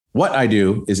What I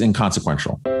do is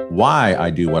inconsequential. Why I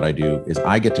do what I do is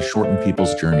I get to shorten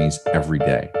people's journeys every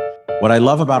day. What I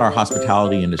love about our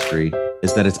hospitality industry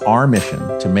is that it's our mission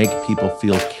to make people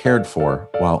feel cared for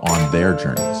while on their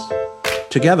journeys.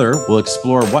 Together, we'll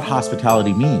explore what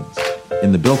hospitality means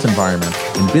in the built environment,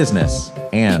 in business,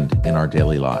 and in our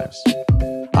daily lives.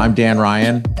 I'm Dan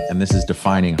Ryan, and this is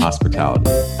Defining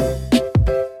Hospitality.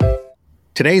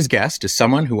 Today's guest is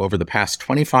someone who over the past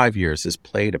 25 years has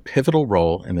played a pivotal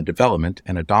role in the development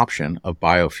and adoption of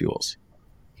biofuels.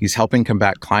 He's helping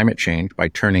combat climate change by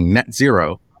turning net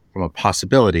zero from a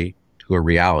possibility to a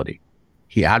reality.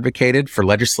 He advocated for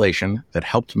legislation that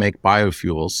helped make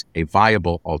biofuels a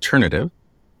viable alternative.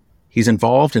 He's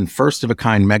involved in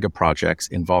first-of-a-kind mega projects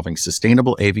involving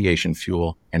sustainable aviation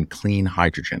fuel and clean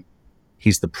hydrogen.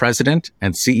 He's the president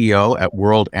and CEO at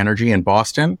World Energy in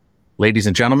Boston. Ladies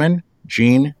and gentlemen,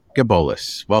 Gene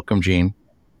Gebolys. Welcome, Gene.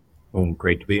 Oh,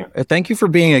 great to be here. Thank you for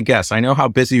being a guest. I know how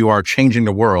busy you are changing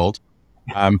the world,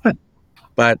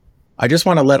 but I just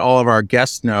want to let all of our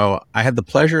guests know I had the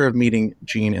pleasure of meeting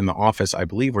Gene in the office, I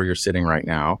believe, where you're sitting right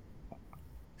now,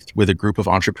 with a group of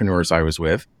entrepreneurs I was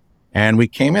with. And we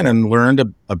came in and learned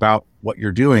about what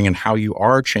you're doing and how you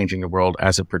are changing the world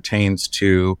as it pertains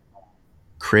to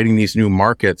creating these new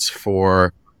markets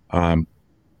for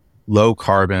low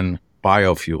carbon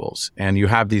biofuels. And you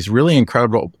have these really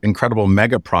incredible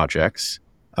mega projects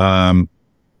and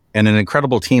an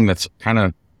incredible team that's kind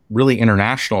of really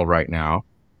international right now.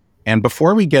 And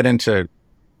before we get into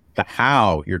the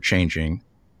how you're changing,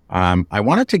 I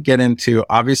wanted to get into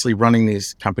obviously running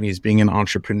these companies, being an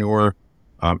entrepreneur,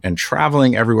 and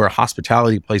traveling everywhere.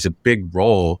 Hospitality plays a big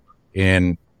role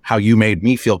in how you made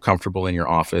me feel comfortable in your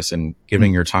office and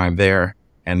giving your time there.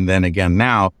 And then again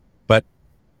now, but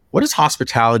what does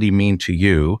hospitality mean to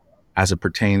you as it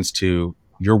pertains to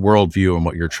your worldview and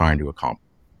what you're trying to accomplish?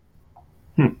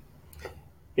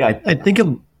 Yeah, I think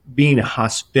of being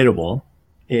hospitable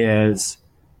is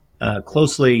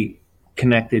closely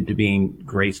connected to being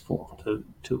graceful,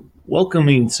 to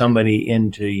welcoming somebody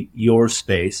into your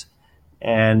space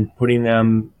and putting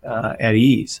them at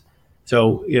ease.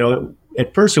 So,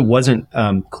 at first it wasn't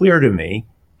clear to me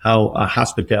how a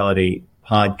hospitality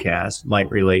podcast might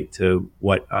relate to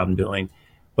what I'm doing.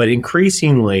 But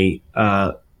increasingly,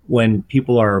 when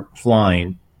people are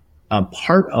flying,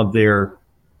 part of their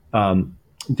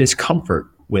discomfort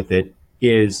with it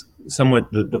is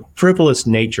somewhat the frivolous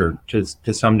nature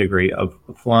to some degree of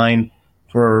flying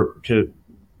for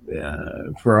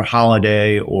a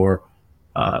holiday or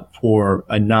for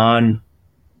a non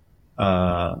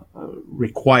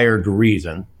required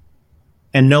reason,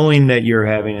 and knowing that you're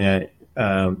having a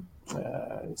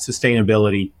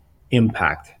sustainability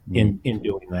impact in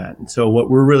doing that. And so what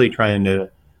we're really trying to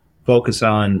focus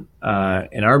on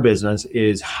in our business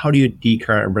is how do you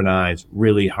decarbonize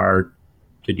really hard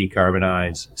to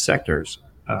decarbonize sectors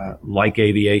like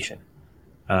aviation.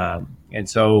 And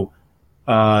so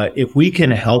if we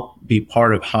can help be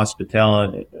part of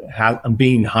hospitality,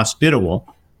 being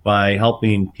hospitable by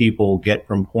helping people get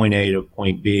from point A to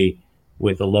point B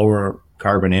with a lower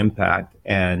carbon impact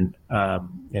and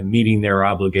meeting their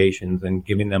obligations and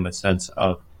giving them a sense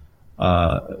of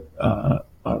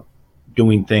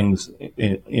doing things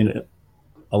in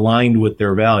aligned with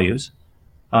their values,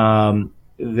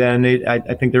 then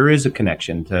I think there is a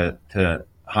connection to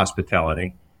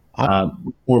hospitality.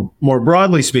 More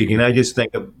broadly speaking, I just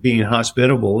think of being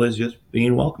hospitable as just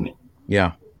being welcoming.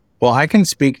 Yeah. Well, I can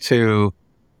speak to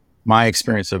my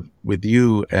experience with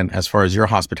you and as far as your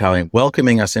hospitality,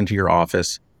 welcoming us into your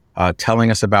office,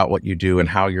 telling us about what you do and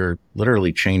how you're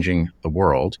literally changing the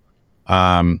world.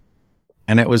 And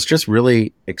it was just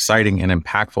really exciting and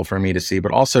impactful for me to see,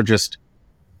 but also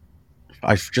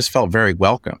I just felt very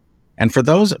welcome. And for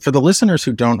the listeners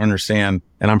who don't understand,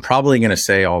 and I'm probably going to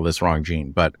say all this wrong,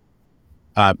 Gene, but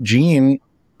Gene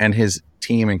and his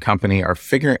team and company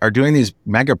are doing these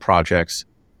mega projects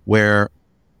where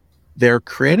they're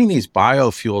creating these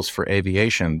biofuels for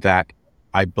aviation that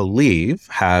I believe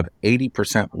have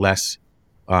 80% less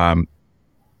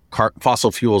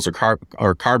fossil fuels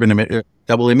or carbon emit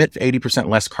that will emit 80%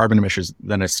 less carbon emissions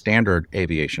than a standard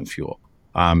aviation fuel.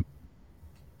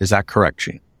 Is that correct,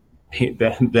 Gene?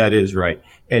 That is right.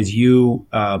 As you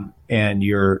and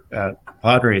your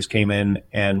compadres came in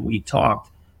and we talked,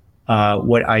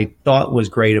 what I thought was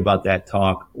great about that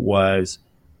talk was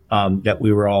that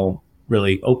we were all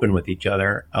really open with each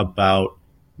other about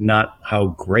not how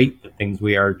great the things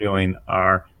we are doing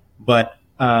are, but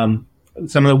some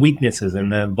of the weaknesses and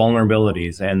the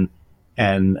vulnerabilities, and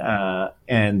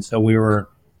so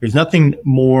there's nothing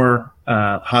more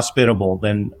hospitable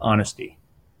than honesty.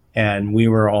 And we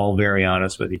were all very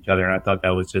honest with each other. And I thought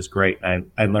that was just great.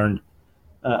 I learned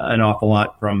an awful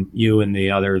lot from you and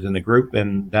the others in the group,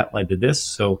 and that led to this.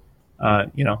 So,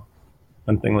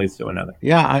 one thing leads to another.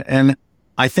 Yeah, and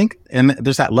I think, and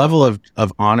there's that level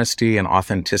of honesty and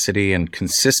authenticity and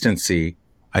consistency.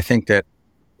 I think that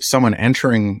someone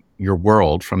entering your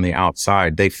world from the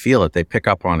outside, they feel it, they pick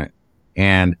up on it.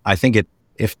 And I think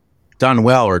if done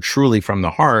well or truly from the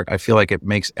heart, I feel like it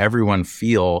makes everyone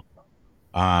feel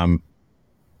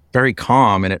very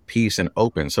calm and at peace and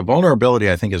open. So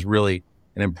vulnerability, I think, is really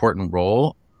an important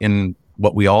role in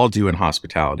what we all do in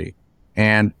hospitality.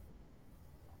 And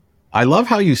I love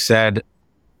how you said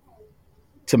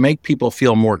to make people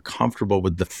feel more comfortable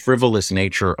with the frivolous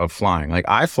nature of flying. Like,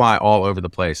 I fly all over the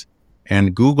place,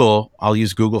 and I'll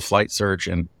use Google Flight Search,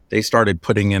 and they started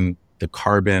putting in the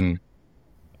carbon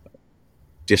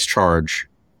discharge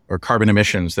or carbon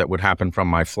emissions that would happen from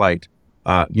my flight.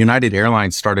 United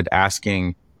Airlines started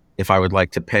asking if I would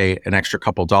like to pay an extra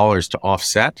couple dollars to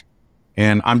offset.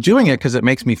 And I'm doing it because it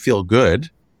makes me feel good,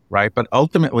 right? But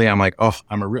ultimately, I'm like, oh,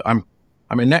 I'm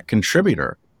a net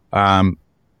contributor.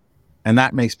 And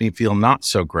that makes me feel not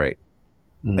so great.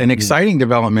 Mm-hmm. An exciting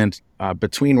development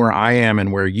between where I am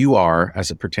and where you are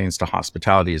as it pertains to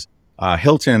hospitality is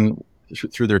Hilton,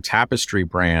 through their Tapestry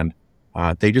brand,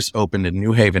 they just opened in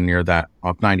New Haven near that,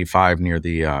 off 95, near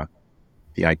the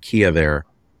IKEA there,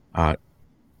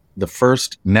 the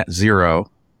first net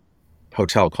zero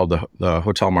hotel called the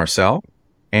Hotel Marcel.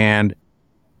 And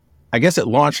I guess it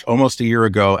launched almost a year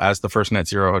ago as the first net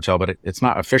zero hotel, but it's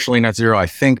not officially net zero, I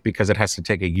think, because it has to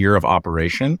take a year of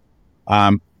operation.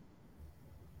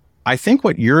 I think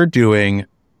what you're doing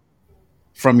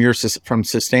from a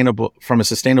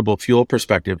sustainable fuel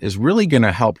perspective is really going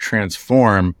to help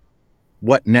transform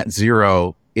what net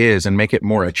zero is and make it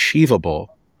more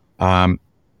achievable.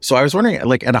 So I was wondering,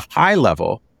 like, at a high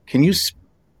level, can you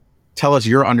tell us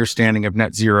your understanding of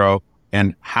net zero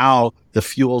and how the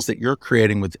fuels that you're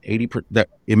creating that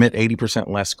emit 80%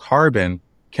 less carbon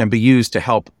can be used to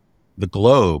help the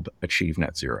globe achieve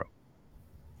net zero?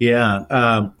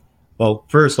 Yeah. Well,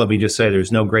 first, let me just say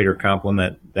there's no greater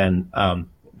compliment than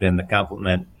the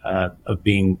compliment of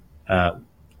being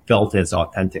felt as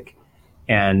authentic,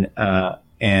 and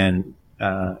in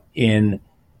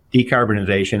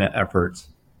decarbonization efforts,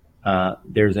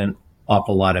 there's an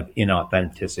awful lot of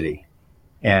inauthenticity.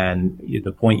 And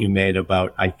the point you made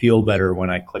about I feel better when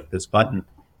I click this button,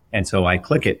 and so I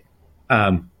click it,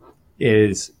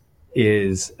 is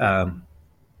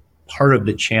part of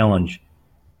the challenge.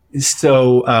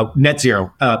 So net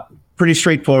zero, pretty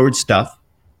straightforward stuff.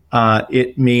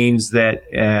 It means that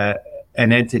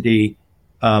an entity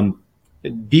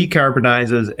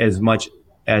decarbonizes as much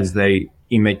as they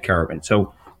emit carbon.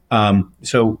 So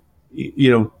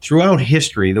throughout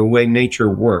history, the way nature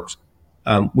works,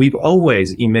 we've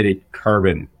always emitted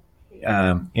carbon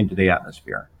into the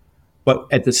atmosphere. But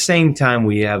at the same time,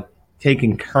 we have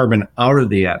taken carbon out of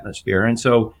the atmosphere. And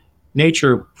so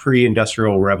nature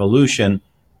pre-industrial revolution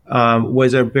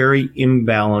was a very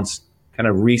imbalanced kind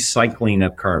of recycling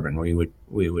of carbon. We would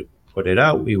put it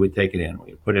out, we would take it in.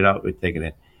 We would put it out, we'd take it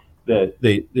in.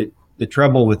 The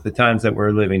trouble with the times that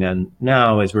we're living in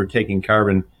now is we're taking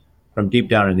carbon from deep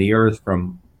down in the earth,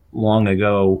 from long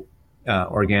ago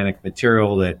organic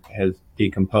material that has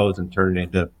decomposed and turned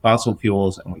into fossil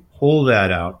fuels, and we pull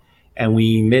that out and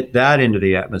we emit that into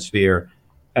the atmosphere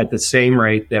at the same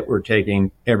rate that we're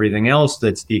taking everything else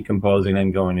that's decomposing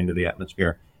and going into the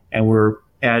atmosphere. And we're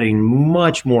adding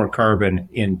much more carbon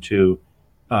into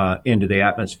the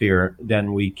atmosphere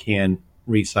than we can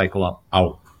recycle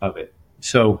out of it.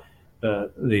 So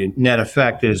the net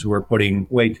effect is we're putting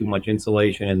way too much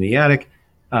insulation in the attic.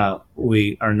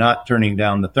 We are not turning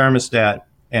down the thermostat,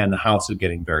 and the house is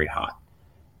getting very hot.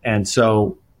 And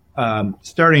so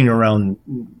starting around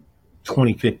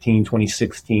 2015,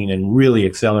 2016, and really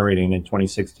accelerating in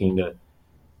 2016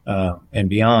 and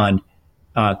beyond,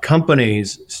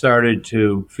 companies started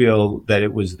to feel that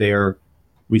it was their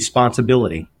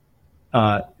responsibility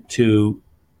to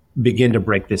begin to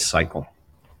break this cycle.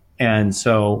 And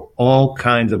so all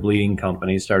kinds of leading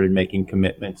companies started making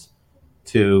commitments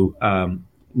to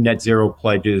net zero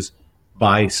pledges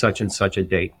by such and such a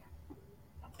date.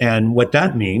 And what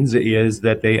that means is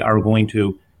that they are going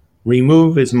to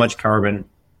remove as much carbon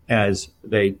as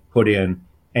they put in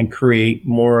and create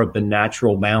more of the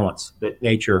natural balance that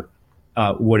nature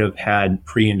would have had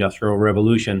pre-industrial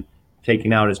revolution,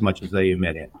 taking out as much as they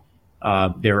emit in.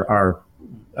 There are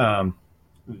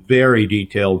very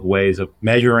detailed ways of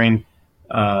measuring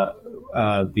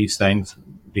these things,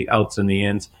 the outs and the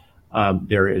ins.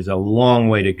 There is a long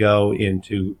way to go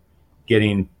into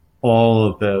getting all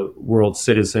of the world's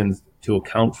citizens to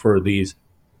account for these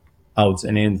outs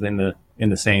and ins in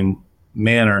the same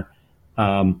manner.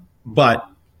 But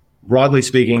broadly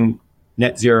speaking,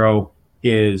 net zero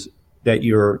is that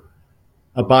you're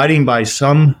abiding by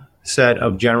some set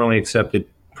of generally accepted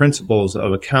principles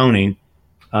of accounting,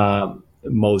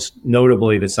 most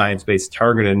notably the Science-Based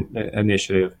Target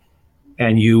Initiative,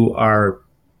 and you are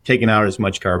taking out as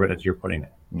much carbon as you're putting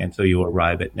in, and so you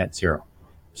arrive at net zero.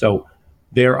 So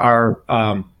there are,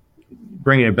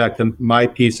 bringing it back to my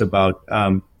piece about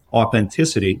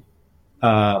authenticity.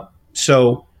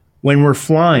 So when we're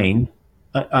flying,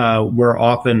 we're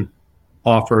often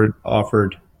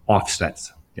offered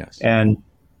offsets. Yes. And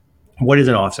what is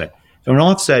an offset? So an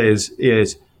offset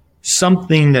is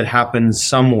something that happens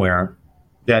somewhere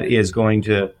that is going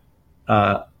to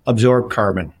absorb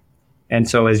carbon. And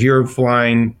so as you're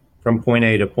flying from point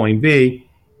A to point B,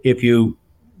 if you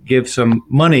give some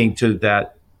money to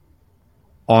that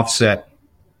offset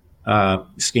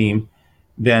scheme,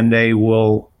 then they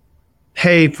will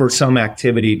pay for some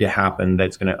activity to happen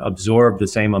that's going to absorb the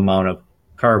same amount of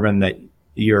carbon that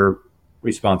you're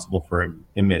responsible for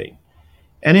emitting.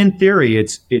 And in theory,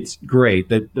 it's great.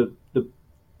 The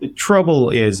trouble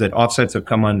is that offsets have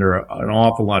come under an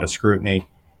awful lot of scrutiny.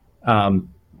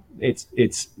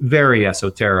 It's very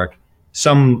esoteric.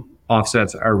 Some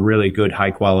offsets are really good,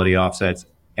 high quality offsets,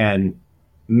 and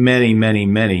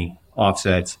many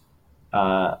offsets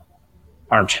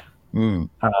aren't.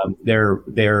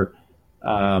 They're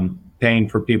paying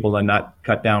for people to not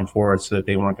cut down forests that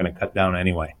they weren't going to cut down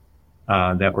anyway,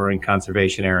 that were in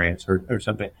conservation areas or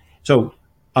something. So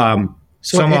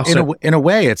in a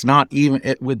way, it's not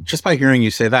even with just by hearing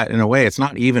you say that. In a way, it's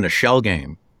not even a shell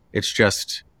game. It's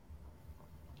just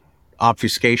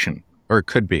obfuscation, or it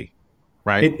could be,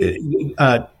 right?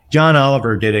 John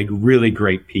Oliver did a really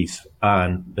great piece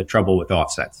on the trouble with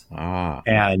offsets,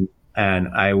 and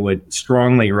I would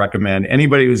strongly recommend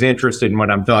anybody who's interested in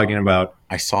what I'm talking about.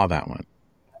 I saw that one.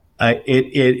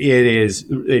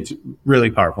 It's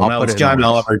really powerful. Now it's John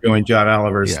Oliver doing John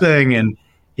Oliver's thing, and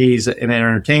he's an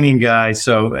entertainment guy.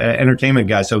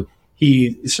 So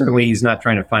he's not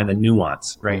trying to find the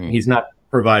nuance, right? He's not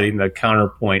providing the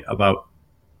counterpoint about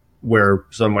where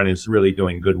someone is really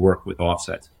doing good work with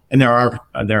offsets. And there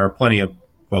are plenty of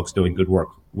folks doing good work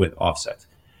with offsets.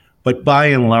 But by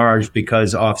and large,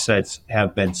 because offsets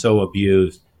have been so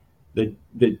abused, the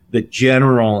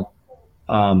general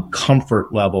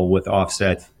comfort level with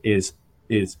offsets is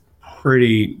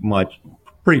pretty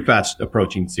fast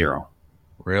approaching zero.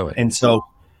 Really? And so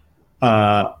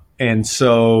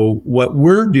what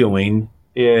we're doing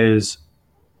is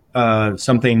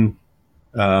something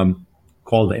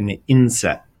called an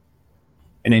inset.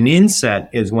 And an inset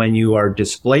is when you are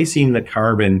displacing the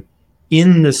carbon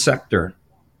in the sector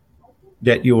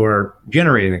that you're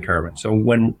generating the carbon. So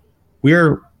when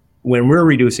we're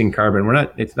reducing carbon,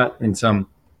 it's not in some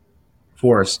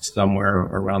forest somewhere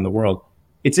around the world.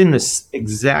 It's in this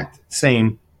exact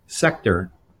same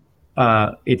sector.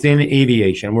 It's in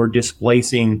aviation. We're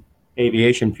displacing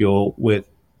aviation fuel with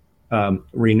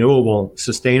renewable,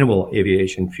 sustainable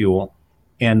aviation fuel,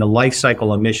 and the life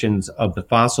cycle emissions of the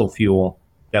fossil fuel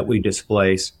that we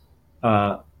displace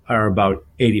are about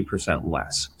 80%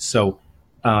 less. So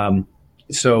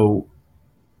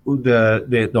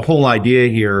the whole idea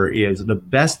here is the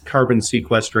best carbon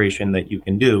sequestration that you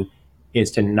can do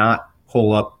is to not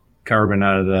pull up carbon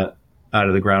out of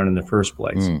the ground in the first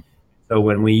place. So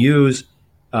when we use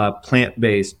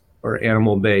plant-based or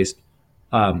animal-based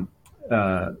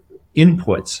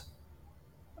inputs,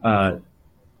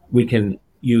 we can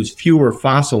use fewer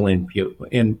fossil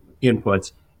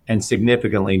inputs and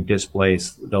significantly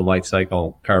displace the life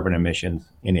cycle carbon emissions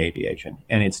in aviation.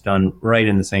 And it's done right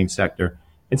in the same sector.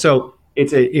 And so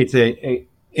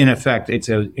in effect, it's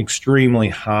an extremely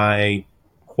high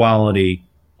quality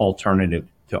alternative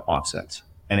to offsets.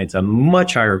 And it's a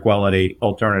much higher quality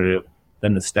alternative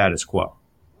than the status quo.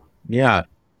 Yeah.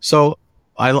 So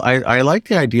I like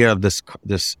the idea of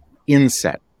this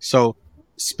inset. So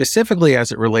specifically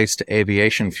as it relates to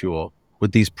aviation fuel,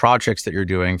 with these projects that you're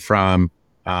doing, from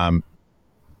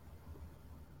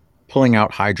pulling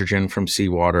out hydrogen from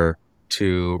seawater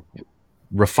to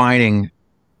refining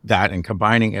that and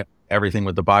combining everything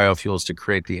with the biofuels to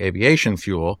create the aviation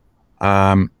fuel,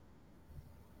 how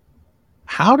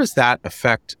does that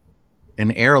affect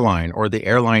an airline or the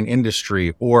airline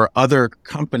industry or other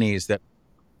companies that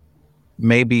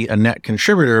may be a net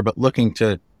contributor but looking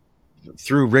to,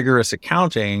 through rigorous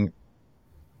accounting,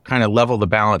 kind of level the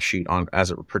balance sheet on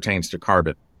as it pertains to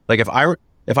carbon? Like if I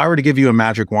were to give you a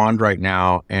magic wand right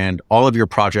now and all of your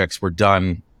projects were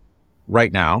done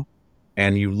right now,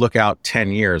 and you look out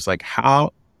 10 years, like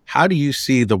how do you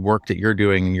see the work that you're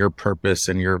doing and your purpose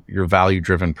and your value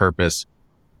driven purpose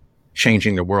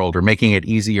changing the world or making it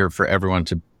easier for everyone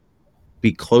to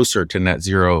be closer to net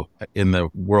zero in the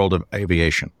world of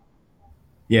aviation?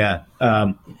 Yeah.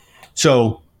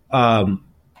 So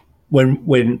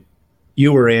when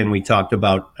you were in, we talked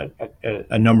about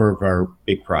a number of our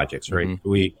big projects, right? Mm-hmm.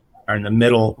 We are in the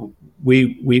middle.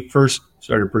 We first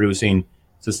started producing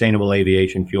sustainable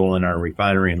aviation fuel in our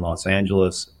refinery in Los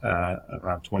Angeles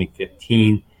around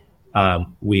 2015.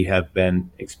 We have been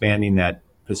expanding that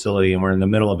facility, and we're in the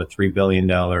middle of a $3 billion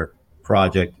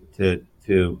project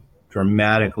to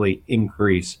dramatically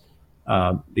increase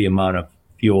the amount of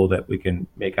fuel that we can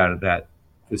make out of that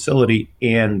facility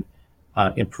and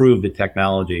improve the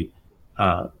technology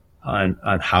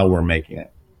on how we're making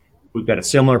it. We've got a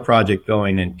similar project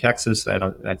going in Texas.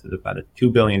 That's about a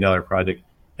 $2 billion project.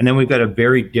 And then we've got a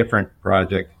very different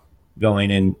project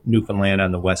going in Newfoundland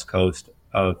on the west coast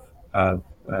of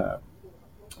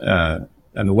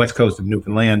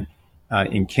Newfoundland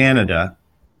in Canada,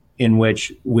 in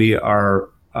which we are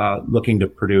looking to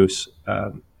produce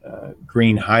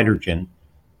green hydrogen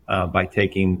by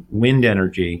taking wind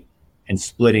energy and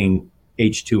splitting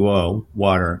H2O,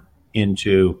 water,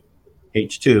 into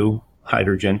H2,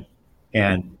 hydrogen,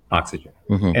 and oxygen.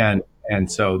 Mm-hmm.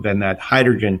 And so then that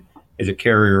hydrogen is a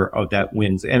carrier of that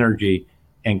wind's energy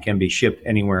and can be shipped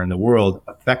anywhere in the world,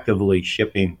 effectively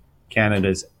shipping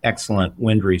Canada's excellent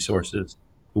wind resources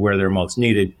to where they're most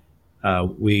needed.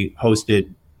 We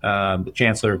hosted the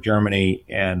Chancellor of Germany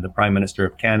and the Prime Minister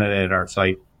of Canada at our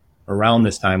site around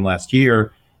this time last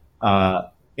year,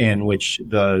 in which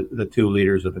the two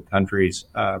leaders of the countries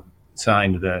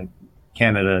signed the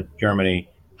Canada-Germany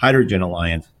Hydrogen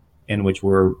Alliance, in which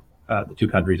the two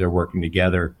countries are working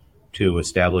together to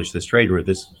establish this trade route.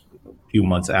 This a few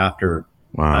months after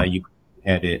Ukraine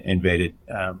had invaded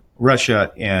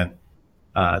Russia, and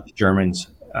the Germans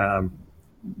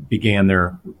began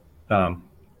their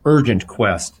urgent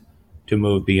quest to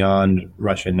move beyond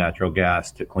Russian natural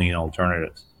gas to clean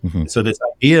alternatives. Mm-hmm. So this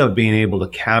idea of being able to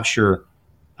capture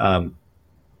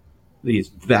these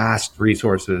vast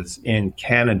resources in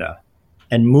Canada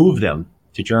and move them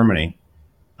to Germany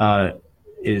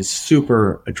is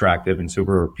super attractive and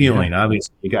super appealing. Yeah.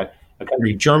 Obviously, you got a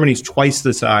country, Germany's twice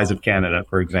the size of Canada,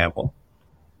 for example.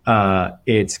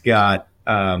 It's got,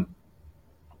 twice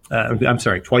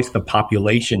the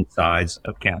population size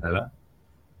of Canada.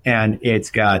 And it's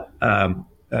got,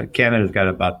 Canada's got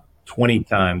about 20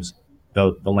 times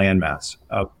the landmass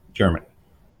of Germany.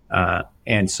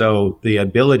 And so the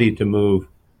ability to move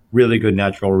really good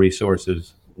natural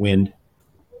resources, wind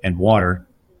and water,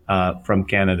 from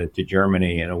Canada to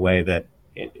Germany in a way that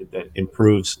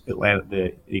improves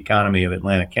the economy of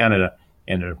Atlantic Canada,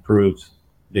 and it improves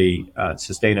the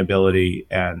sustainability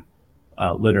and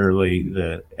literally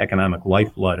the economic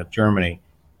lifeblood of Germany,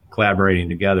 collaborating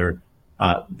together.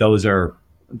 Those are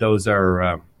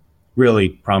really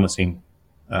promising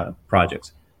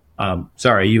projects.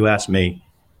 Sorry, you asked me.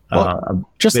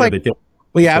 Just like,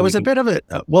 well, yeah, it was a bit of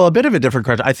a different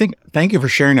question. I think, thank you for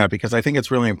sharing that, because I think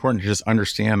it's really important to just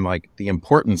understand like the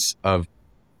importance of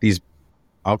these,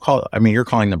 you're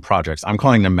calling them projects. I'm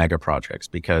calling them mega projects,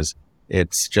 because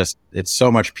it's so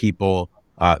much people.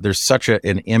 There's such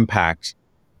an impact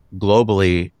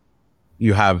globally.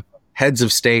 You have heads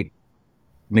of state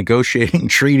negotiating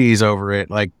treaties over it.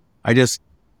 Like, I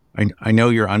know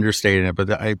you're understating it, but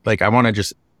I want to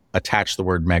just attach the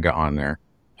word mega on there.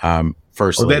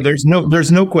 Firstly, well,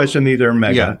 there's no question these are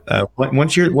mega. Yeah.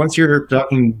 Once you're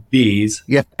talking bees,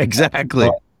 yeah, exactly.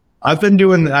 I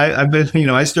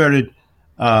started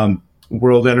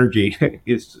World Energy.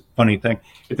 It's a funny thing.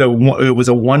 It was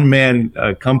a one-man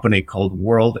company called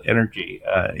World Energy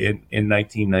in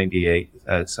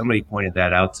 1998. Somebody pointed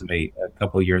that out to me a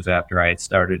couple of years after I had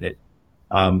started it.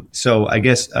 So I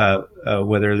guess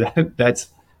whether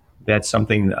that's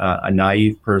something a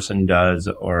naive person does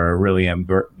or a really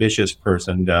ambitious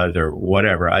person does or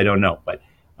whatever, I don't know. But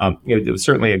it was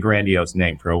certainly a grandiose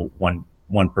name for a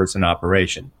one person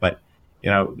operation. But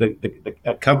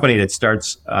a company that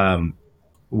starts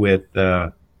with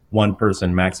one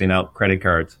person maxing out credit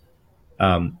cards,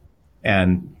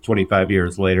 and 25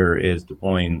 years later is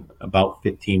deploying about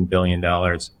 $15 billion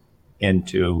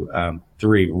into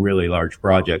three really large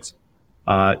projects.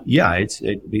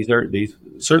 These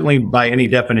certainly by any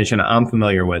definition I'm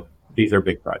familiar with, these are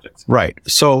big projects. Right.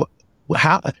 So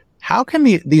how can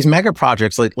these mega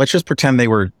projects, like, let's just pretend they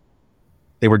were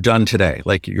done today,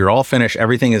 like you're all finished,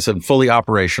 everything is fully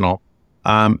operational.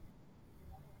 And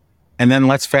then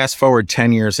let's fast forward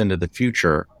 10 years into the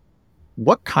future.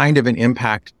 What kind of an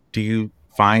impact do you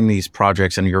find these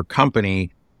projects and your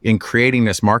company in creating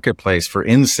this marketplace for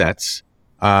insets,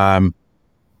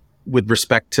 with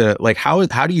respect to like, how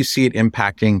do you see it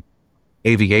impacting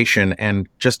aviation and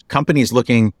just companies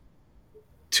looking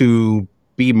to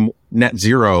be net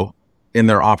zero in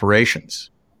their operations?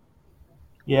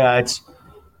 Yeah, it's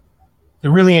a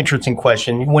really interesting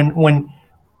question.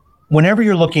 Whenever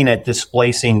you're looking at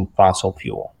displacing fossil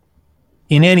fuel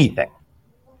in anything,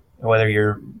 whether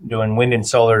you're doing wind and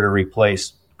solar to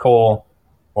replace coal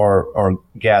or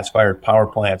gas-fired power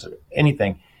plants or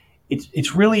anything,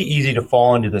 it's really easy to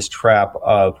fall into this trap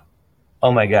of,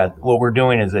 oh my God, what we're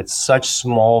doing is at such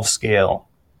small scale,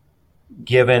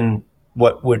 given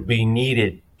what would be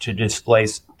needed to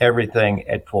displace everything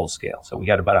at full scale. So we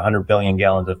got about 100 billion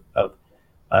gallons of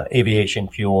aviation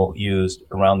fuel used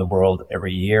around the world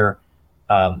every year.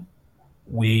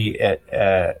 We at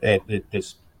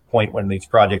this point when these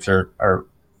projects are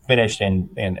finished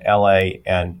in LA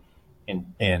and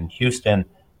in Houston,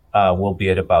 we'll be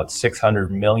at about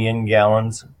 600 million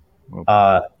gallons.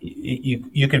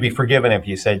 You could be forgiven if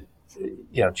you said,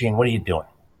 Gene, what are you doing?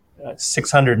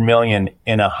 600 million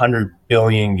in a 100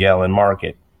 billion gallon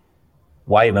market.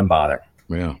 Why even bother?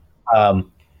 Yeah.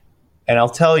 And I'll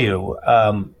tell you,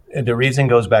 the reason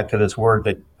goes back to this word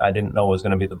that I didn't know was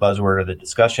going to be the buzzword of the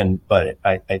discussion, but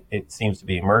it seems to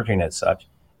be emerging as such.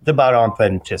 It's about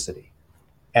authenticity.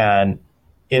 And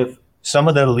if some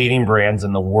of the leading brands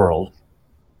in the world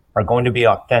are going to be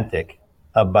authentic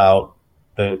about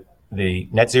the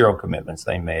net zero commitments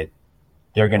they made,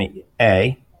 they're going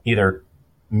to, either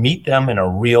meet them in a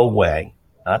real way,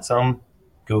 not some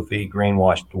goofy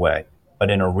greenwashed way, but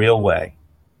in a real way,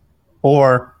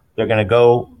 or they're going to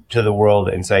go to the world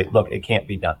and say, look, it can't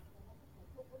be done.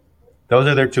 Those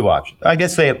are their two options. I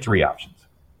guess they have three options.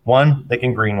 One, they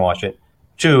can greenwash it.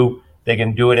 Two, they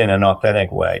can do it in an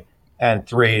authentic way. And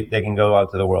three, they can go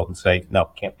out to the world and say, no,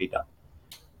 it can't be done.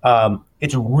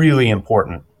 It's really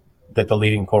important that the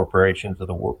leading corporations of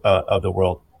the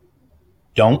world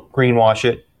don't greenwash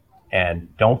it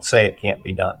and don't say it can't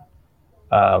be done.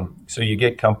 So you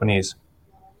get companies,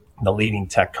 the leading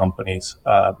tech companies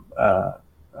are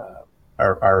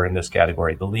in this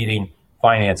category. The leading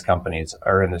finance companies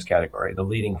are in this category. The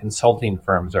leading consulting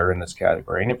firms are in this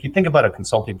category. And if you think about a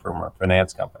consulting firm or a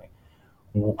finance company,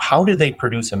 how do they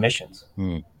produce emissions?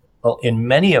 Well, in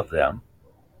many of them,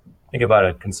 think about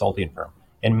a consulting firm.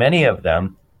 In many of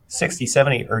them, 60,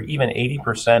 70, or even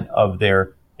 80% of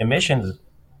their emissions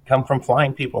come from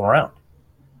flying people around.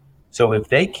 So if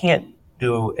they can't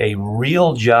do a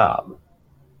real job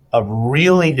of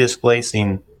really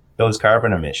displacing those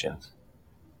carbon emissions,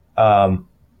 well,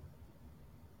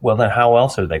 then how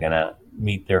else are they going to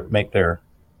make their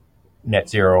net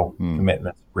zero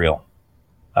commitments real?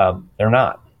 They're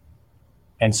not.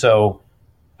 And so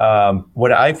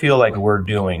what I feel like we're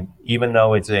doing, even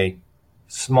though it's a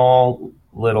small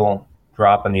little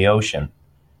drop in the ocean,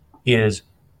 is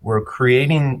we're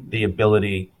creating the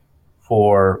ability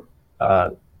for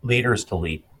leaders to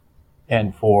lead,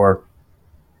 and for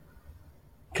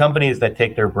companies that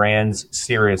take their brands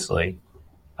seriously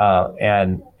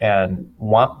and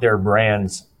want their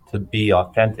brands to be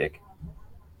authentic,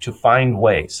 to find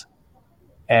ways.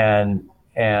 And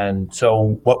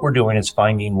so what we're doing is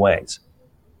finding ways.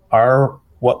 Are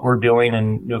what we're doing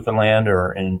in Newfoundland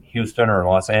or in Houston or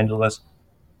Los Angeles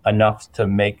enough to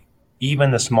make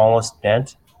even the smallest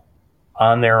dent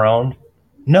on their own?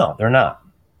 No, they're not.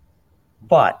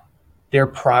 But they're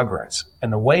progress.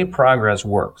 And the way progress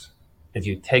works is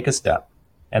you take a step,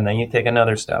 and then you take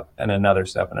another step, and another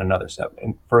step, and another step.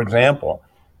 And for example,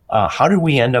 how did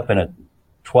we end up in a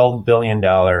 $12 billion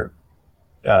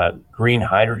green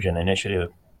hydrogen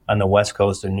initiative on the west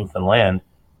coast of Newfoundland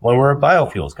when we're a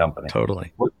biofuels company?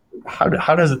 Totally. How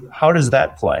does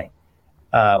that play?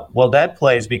 Well, that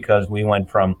plays because we went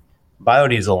from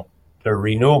biodiesel to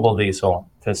renewable diesel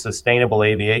to sustainable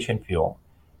aviation fuel.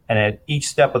 And at each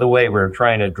step of the way, we're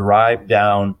trying to drive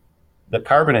down the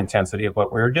carbon intensity of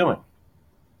what we were doing.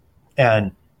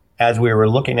 And as we were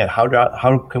looking at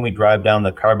how can we drive down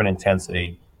the carbon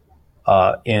intensity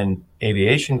in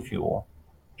aviation fuel,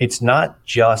 it's not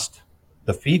just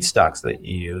the feedstocks that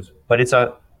you use, but it's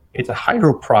a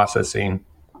hydroprocessing.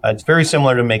 It's very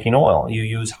similar to making oil. You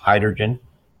use hydrogen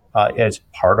as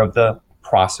part of the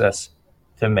process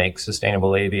to make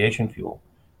sustainable aviation fuel.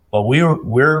 Well,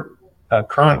 we're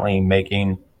currently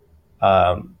making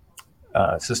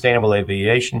sustainable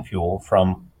aviation fuel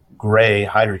from gray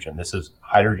hydrogen. This is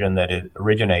hydrogen that it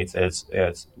originates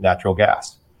as natural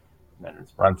gas. And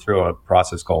it's run through a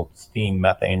process called steam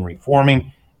methane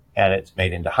reforming, and it's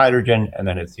made into hydrogen, and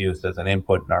then it's used as an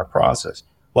input in our process.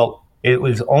 Well, it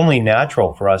was only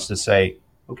natural for us to say,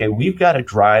 okay, we've got to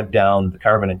drive down the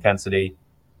carbon intensity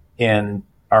in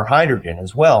our hydrogen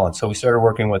as well. And so we started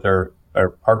working with our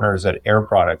partners at Air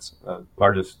Products, the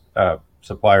largest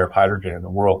supplier of hydrogen in the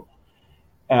world,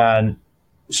 and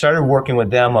started working with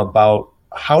them about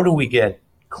how do we get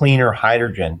cleaner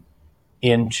hydrogen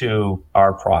into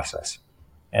our process.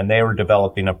 And they were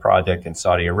developing a project in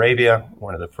Saudi Arabia,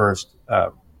 one of the first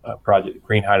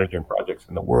green hydrogen projects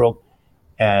in the world.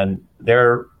 And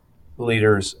their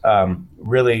leaders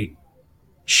really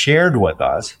shared with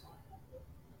us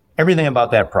everything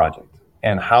about that project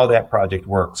and how that project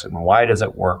works and why does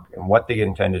it work and what they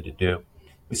intended to do.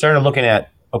 We started looking at,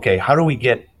 okay, how do we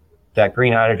get that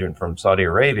green hydrogen from Saudi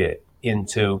Arabia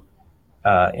into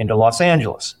Los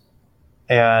Angeles?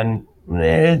 And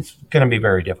it's going to be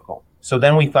very difficult. So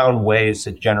then we found ways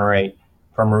to generate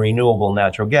from renewable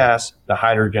natural gas the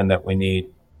hydrogen that we need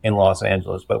in Los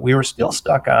Angeles. But we were still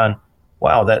stuck on,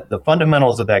 wow, that the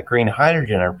fundamentals of that green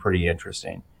hydrogen are pretty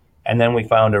interesting. And then we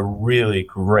found a really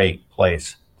great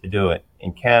place to do it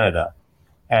in Canada.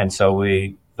 And so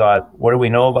we thought, what do we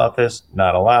know about this?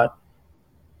 Not a lot.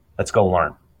 Let's go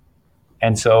learn.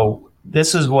 And so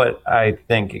this is what I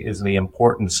think is the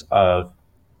importance of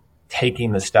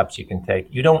taking the steps you can take.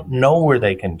 You don't know where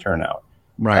they can turn out.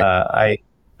 Right.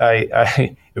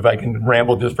 I if I can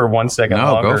ramble just for 1 second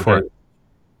longer, go for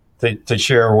it. To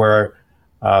share where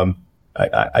I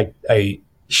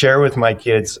share with my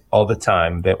kids all the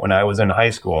time that when I was in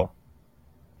high school,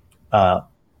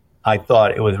 I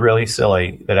thought it was really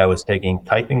silly that I was taking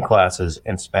typing classes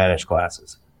and Spanish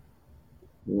classes.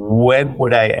 When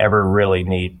would I ever really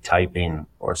need typing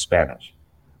or Spanish?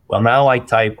 Well, now I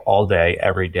type all day,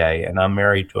 every day, and I'm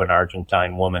married to an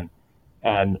Argentine woman,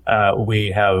 and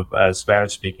we have a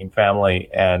Spanish-speaking family,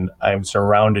 and I'm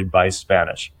surrounded by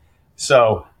Spanish.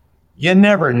 So you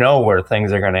never know where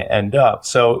things are going to end up.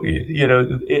 So,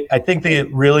 I think the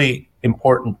really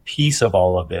important piece of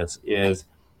all of this is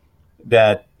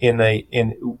that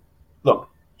look,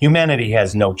 humanity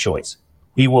has no choice.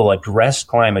 We will address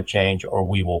climate change or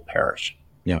we will perish.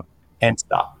 Yeah. And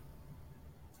stop.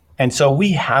 And so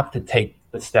we have to take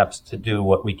the steps to do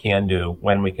what we can do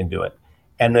when we can do it.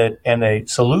 And the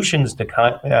solutions to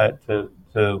climate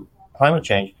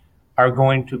change are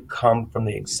going to come from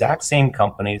the exact same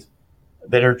companies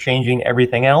that are changing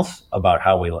everything else about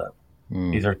how we live.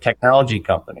 These are technology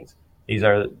companies. These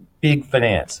are big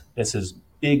finance. This is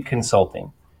big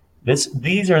consulting.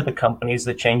 These are the companies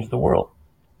that change the world.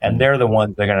 And they're the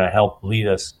ones that are going to help lead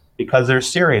us, because they're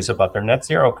serious about their net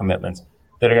zero commitments,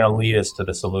 that are going to lead us to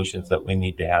the solutions that we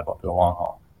need to have over the long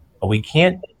haul. But we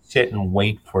can't sit and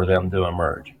wait for them to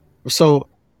emerge. So,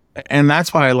 and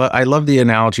that's why I love the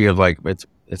analogy of like, it's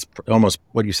almost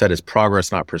what you said is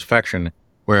progress, not perfection,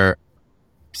 where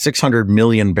 600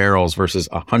 million barrels versus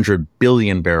 100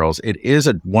 billion barrels, it is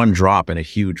one drop in a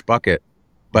huge bucket.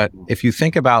 But if you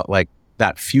think about like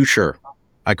that future,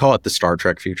 I call it the Star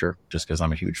Trek future, just because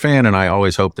I'm a huge fan. And I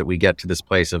always hope that we get to this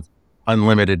place of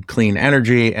unlimited clean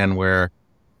energy and where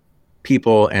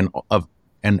people and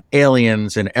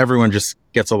aliens and everyone just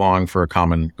gets along for a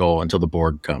common goal until the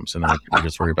Borg comes. And then I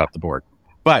just worry about the Borg.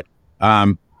 But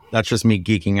that's just me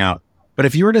geeking out. But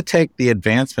if you were to take the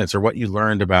advancements or what you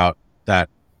learned about that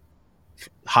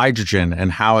hydrogen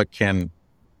and how it can,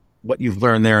 what you've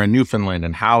learned there in Newfoundland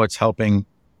and how it's helping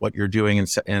what you're doing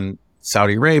in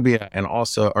Saudi Arabia and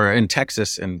also, or in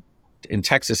Texas and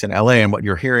LA, and what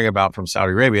you're hearing about from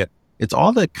Saudi Arabia, it's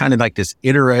all the kind of like this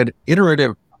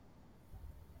iterative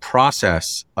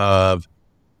process of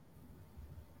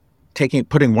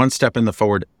putting one step in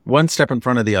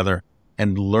front of the other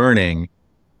and learning.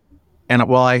 And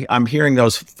while I'm hearing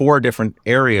those 4 different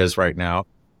areas right now,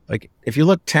 like if you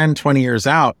look 10, 20 years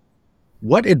out,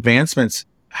 what advancements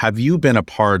have you been a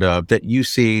part of that you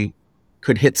see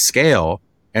could hit scale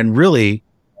and really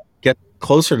get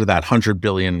closer to that 100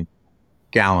 billion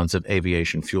gallons of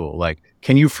aviation fuel? Like,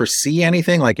 can you foresee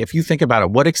anything? Like, if you think about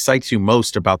it, what excites you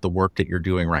most about the work that you're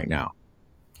doing right now?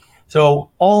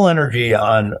 So all energy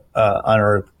on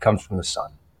Earth comes from the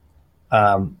sun,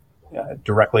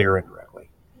 directly or indirectly.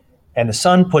 And the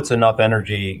sun puts enough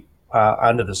energy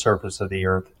onto the surface of the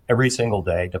Earth every single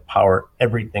day to power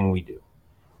everything we do.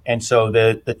 And so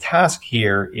the task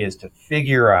here is to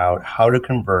figure out how to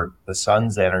convert the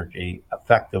sun's energy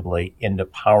effectively into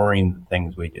powering the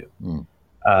things we do.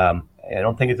 I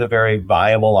don't think it's a very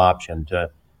viable option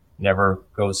to never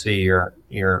go see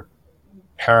your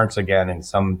parents again in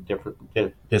some different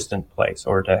distant place,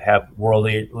 or to have world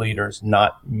leaders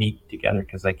not meet together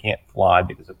because they can't fly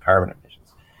because of carbon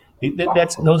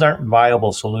emissions. Those aren't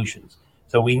viable solutions.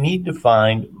 So we need to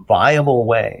find viable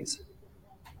ways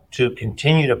to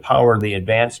continue to power the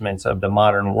advancements of the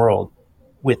modern world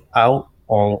without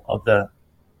all of the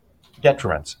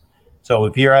detriments. So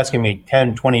if you're asking me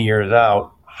 10, 20 years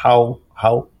out,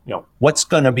 what's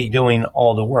going to be doing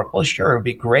all the work? Well, sure, it'd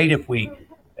be great if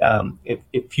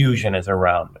if fusion is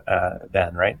around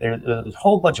then, right? There's a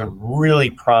whole bunch of really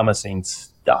promising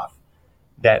stuff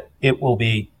that it will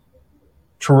be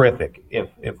terrific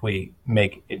if we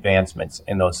make advancements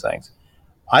in those things.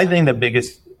 I think the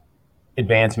biggest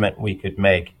advancement we could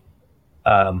make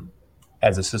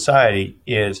as a society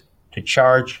is to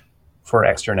charge for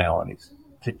externalities,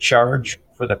 to charge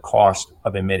for the cost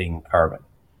of emitting carbon.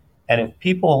 And if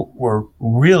people were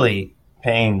really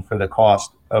paying for the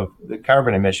cost of the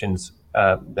carbon emissions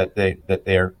that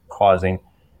they're causing,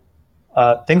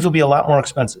 things will be a lot more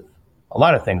expensive. A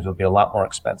lot of things will be a lot more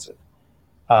expensive,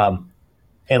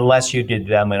 unless you did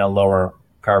them in a lower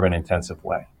carbon intensive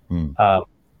way.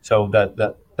 So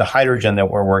the hydrogen that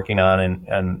we're working on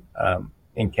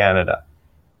in Canada,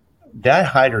 that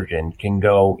hydrogen can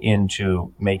go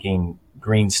into making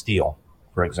green steel,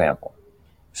 for example.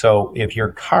 So if your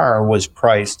car was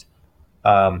priced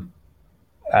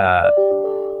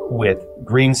with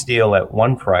green steel at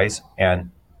one price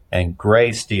and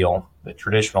gray steel, the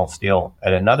traditional steel,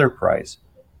 at another price,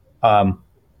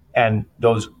 and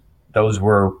those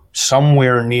were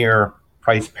somewhere near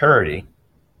price parity,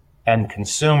 and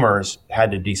consumers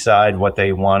had to decide what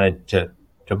they wanted to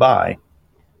buy,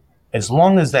 as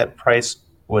long as that price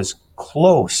was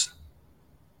close,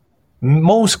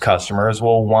 most customers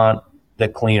will want the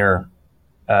cleaner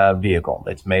vehicle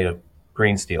that's made of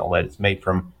green steel, that it's made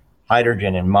from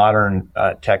hydrogen and modern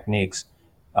techniques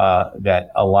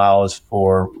that allows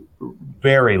for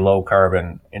very low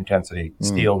carbon intensity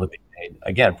steel to be made,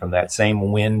 again, from that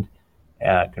same wind,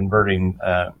 converting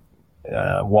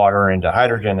water into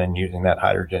hydrogen and using that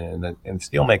hydrogen in the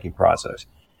steel making process.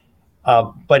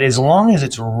 But as long as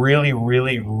it's really,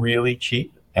 really, really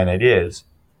cheap, and it is,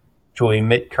 to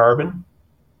emit carbon,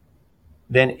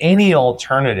 then any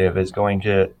alternative is going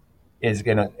to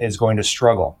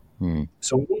struggle.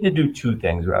 So we need to do two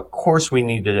things. Of course, we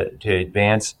need to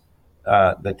advance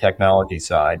the technology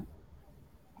side,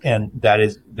 and that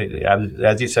is,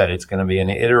 as you said, it's going to be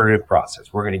an iterative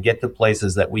process. We're going to get to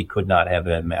places that we could not have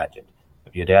imagined.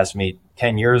 If you'd asked me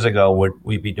 10 years ago, would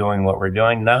we be doing what we're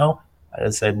doing now? I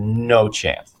said no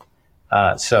chance.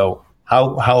 So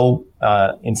how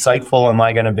insightful am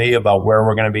I going to be about where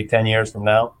we're going to be 10 years from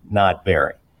now? Not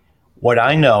very. What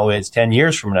I know is 10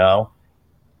 years from now,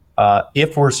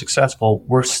 if we're successful,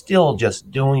 we're still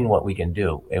just doing what we can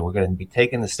do, and we're going to be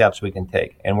taking the steps we can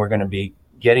take, and we're going to be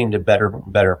getting to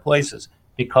better places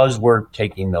because we're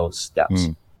taking those steps.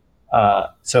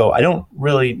 So I don't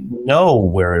really know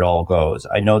where it all goes.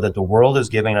 I know that the world is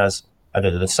giving us,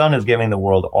 the sun is giving the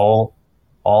world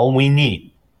all we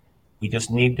need. We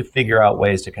just need to figure out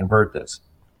ways to convert this.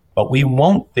 But we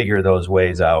won't figure those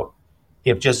ways out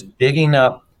if just digging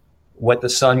up what the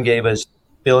sun gave us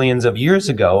billions of years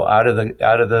ago out of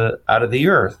the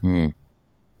earth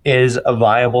is a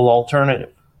viable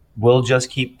alternative. We'll just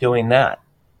keep doing that.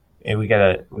 And we've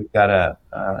got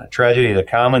a tragedy of the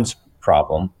commons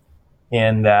problem,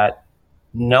 in that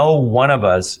no one of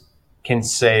us can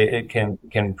say it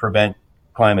can prevent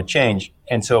climate change,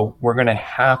 and so we're going to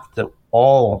have to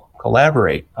all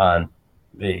collaborate on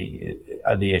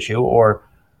the issue, or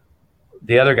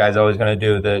the other guy's always going to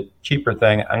do the cheaper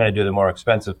thing. I'm going to do the more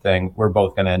expensive thing. We're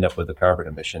both going to end up with the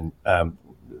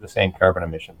same carbon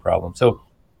emission problem. So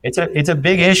it's a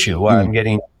big issue on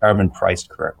getting carbon priced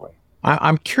correctly.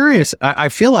 I'm curious. I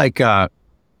feel like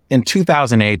in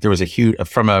 2008 there was a huge,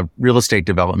 from a real estate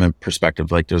development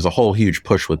perspective, like there was a whole huge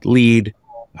push with LEED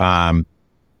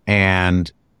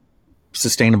and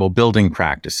sustainable building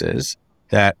practices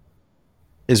that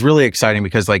is really exciting,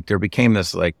 because like there became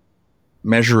this like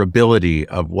measurability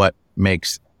of what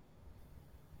makes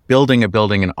building a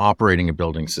building and operating a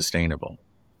building sustainable.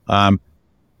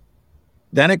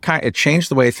 Then it changed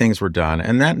the way things were done.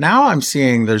 And that now I'm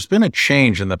seeing there's been a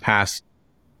change in the past,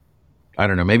 I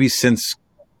don't know, maybe since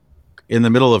in the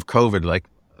middle of COVID, like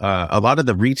a lot of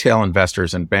the retail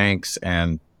investors and banks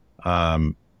and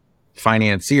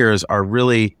financiers are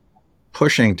really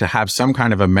pushing to have some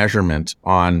kind of a measurement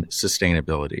on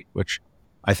sustainability, which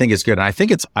I think is good. And I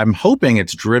think I'm hoping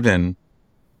it's driven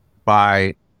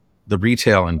by the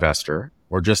retail investor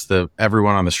or just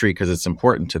everyone on the street, because it's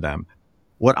important to them.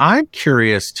 What I'm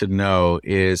curious to know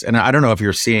is, and I don't know if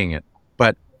you're seeing it,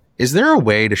 but is there a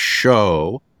way to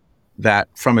show that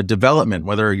from a development,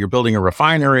 whether you're building a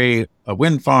refinery, a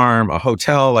wind farm, a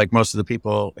hotel, like most of the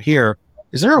people here,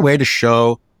 is there a way to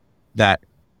show that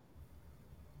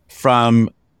from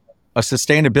a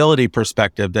sustainability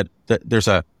perspective that there's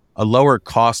a lower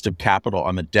cost of capital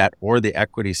on the debt or the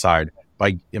equity side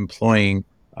by employing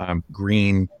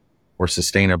green or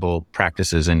sustainable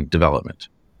practices in development?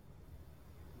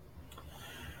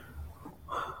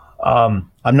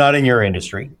 I'm not in your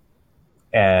industry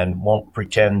and won't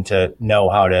pretend to know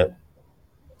how to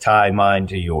tie mine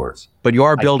to yours. But you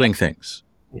are building things.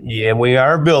 Yeah, we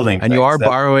are building and things. you are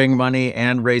borrowing money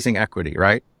and raising equity,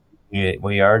 right?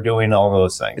 We are doing all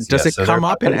those things. Does it come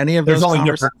up in any of those? There's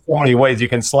only so many ways you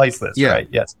can slice this, right?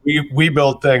 Yes. We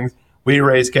build things. We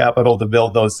raise capital to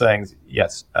build those things.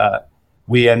 Yes.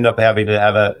 We end up having to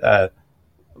have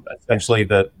essentially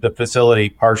the facility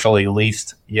partially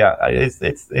leased. Yeah.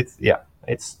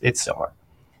 It's similar.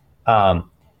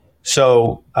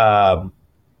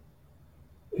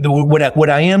 What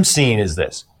I am seeing is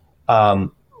this.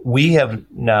 We have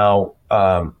now,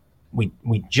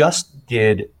 we just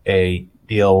did a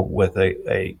deal with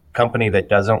a company that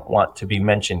doesn't want to be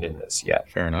mentioned in this yet.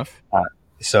 Fair enough.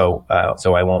 So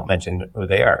I won't mention who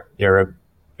they are. They're a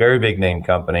very big name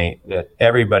company that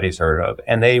everybody's heard of,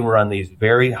 and they run these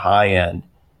very high end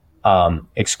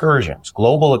excursions,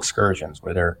 global excursions,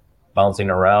 where they're bouncing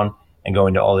around and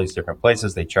going to all these different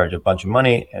places. They charge a bunch of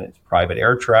money, and it's private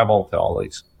air travel to all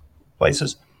these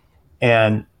places.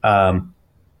 And I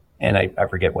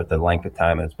forget what the length of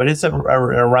time is, but it's a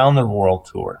around the world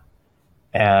tour.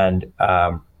 And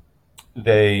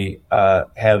they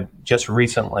have just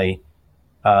recently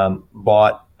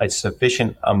bought a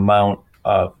sufficient amount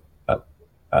of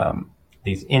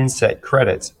these inset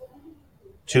credits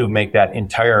to make that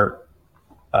entire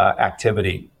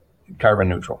activity carbon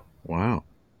neutral. Wow.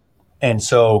 And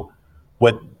so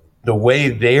the way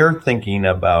they're thinking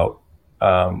about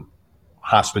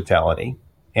hospitality,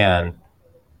 and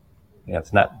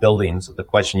it's not buildings. The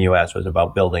question you asked was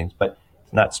about buildings, but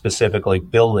it's not specifically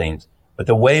buildings. But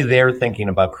the way they're thinking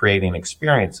about creating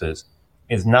experiences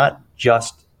is not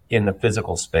just in the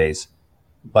physical space,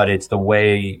 but it's the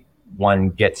way one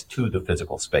gets to the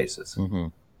physical spaces. Mm-hmm.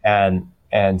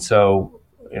 And so,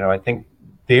 I think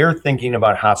they're thinking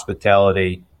about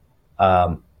hospitality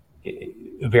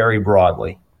very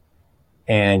broadly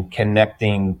and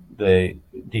connecting the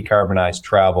decarbonized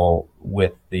travel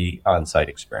with the on-site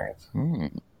experience.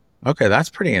 Okay, that's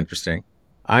pretty interesting.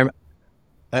 I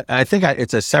think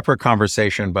it's a separate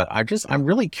conversation, but I'm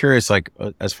really curious, like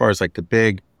as far as like the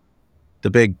big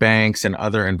banks and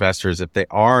other investors, if they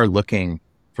are looking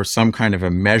for some kind of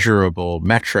a measurable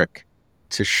metric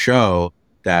to show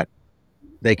that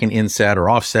they can inset or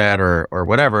offset or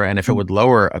whatever, and if it would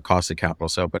lower a cost of capital.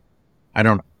 So, but I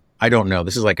don't know.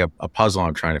 This is like a puzzle.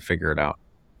 I'm trying to figure it out.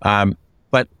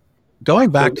 But going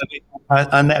back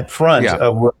on that front,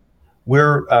 yeah.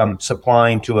 We're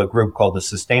supplying to a group called the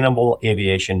Sustainable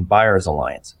Aviation Buyers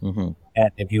Alliance. Mm-hmm.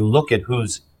 And if you look at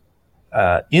who's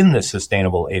in the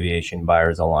Sustainable Aviation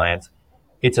Buyers Alliance,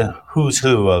 it's a who's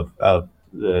who of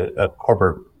the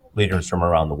corporate leaders from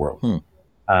around the world.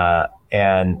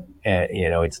 And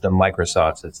it's the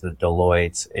Microsofts, it's the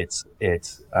Deloittes,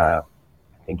 it's I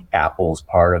think Apple's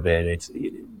part of it.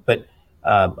 But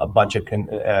a bunch of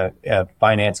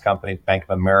finance companies, Bank of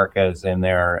America is in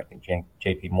there, I think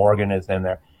JP Morgan is in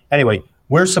there. Anyway,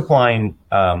 we're supplying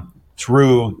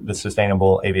through the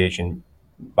Sustainable Aviation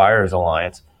Buyers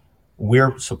Alliance.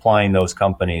 We're supplying those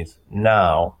companies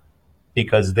now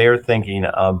because they're thinking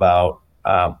about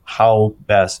how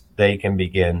best they can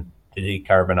begin to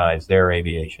decarbonize their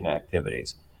aviation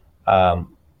activities.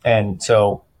 And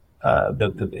so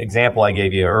the example I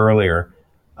gave you earlier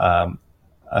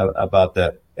about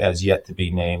the as yet to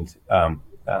be named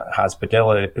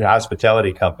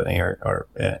hospitality company, or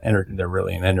they're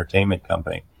really an entertainment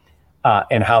company,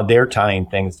 and how they're tying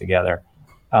things together.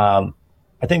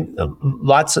 I think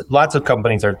lots of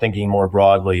companies are thinking more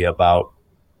broadly about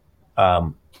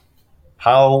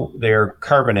how their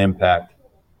carbon impact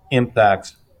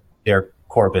impacts their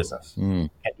core business. And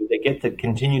do they get to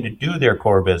continue to do their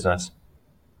core business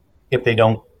if they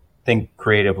don't think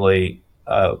creatively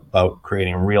about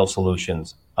creating real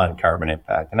solutions on carbon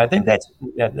impact? And I think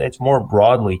that's more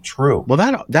broadly true.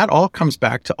 Well, that all comes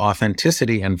back to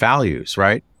authenticity and values,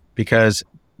 right? Because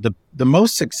the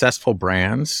most successful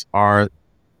brands are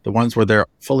the ones where they're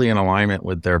fully in alignment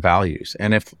with their values.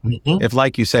 And if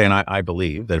like you say, and I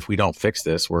believe that if we don't fix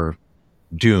this, we're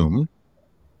doomed.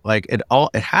 Like it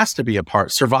has to be a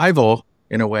part. Survival,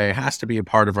 in a way, has to be a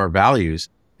part of our values.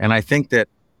 And I think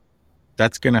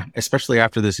that's going to, especially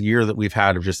after this year that we've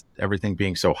had of just everything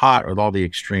being so hot with all the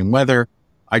extreme weather,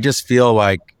 I just feel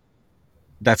like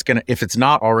that's going to, if it's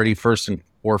not already first and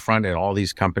forefront in all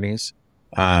these companies,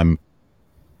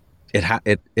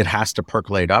 it has to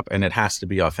percolate up and it has to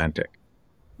be authentic.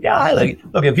 Yeah, I like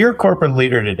it. Look, if you're a corporate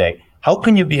leader today, how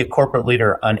can you be a corporate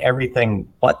leader on everything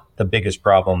but the biggest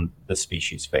problem the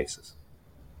species faces?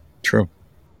 True.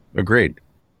 Agreed.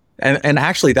 And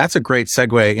actually, that's a great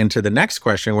segue into the next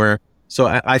question.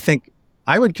 I think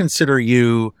I would consider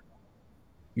you're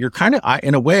kind of,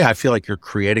 in a way, I feel like you're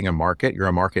creating a market. You're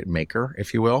a market maker,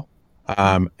 if you will,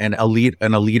 and a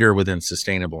leader within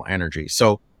sustainable energy.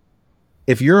 So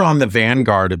if you're on the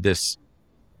vanguard of this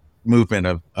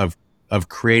movement of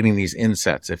creating these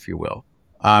insets, if you will,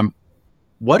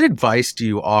 what advice do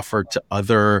you offer to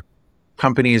other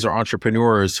companies or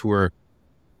entrepreneurs who are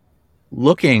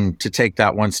looking to take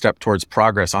that one step towards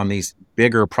progress on these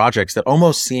bigger projects that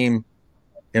almost seem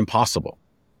impossible?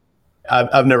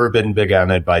 I've never been big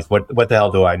on advice. What the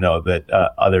hell do I know that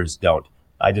others don't?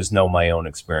 I just know my own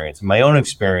experience. My own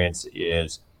experience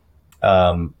is,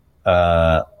 um,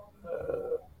 uh,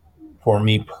 for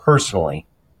me personally,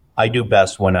 I do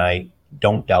best when I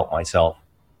don't doubt myself.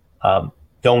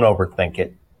 Don't overthink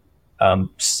it.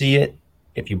 See it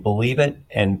if you believe it,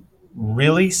 and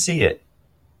really see it.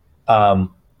 Go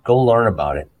learn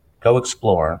about it. Go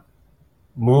explore.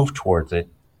 Move towards it.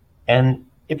 And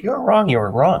if you're wrong, you're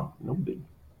wrong. No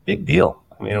big deal.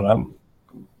 I mean,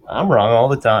 I'm wrong all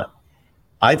the time.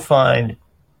 I find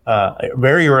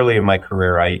very early in my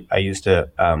career, I used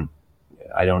to.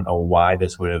 I don't know why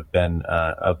this would have been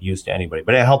of use to anybody,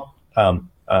 but I helped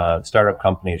startup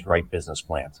companies write business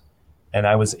plans. And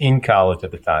I was in college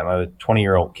at the time. I was a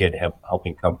 20-year-old kid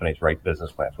helping companies write business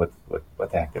plans. What the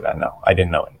heck did I know? I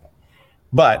didn't know anything.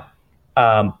 But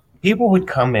people would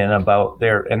come in about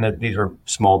these were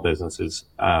small businesses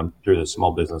through the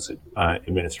Small Business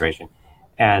Administration,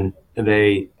 and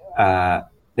they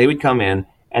would come in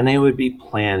and they would be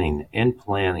planning and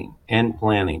planning and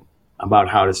planning about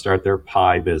how to start their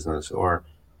pie business or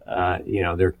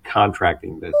their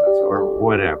contracting business or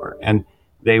whatever, and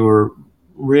they were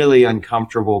really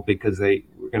uncomfortable because they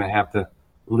were going to have to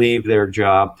leave their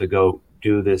job to go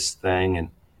do this thing. And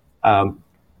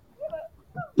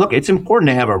look, it's important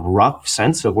to have a rough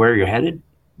sense of where you're headed,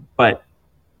 but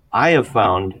I have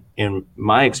found in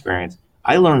my experience,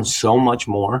 I learned so much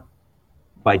more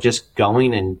by just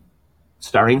going and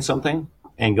starting something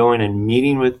and going and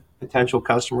meeting with potential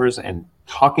customers and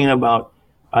talking to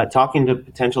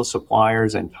potential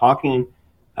suppliers and talking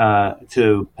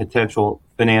to potential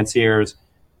financiers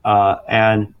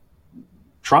and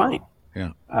trying.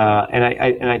 Yeah.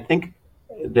 And I think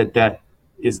that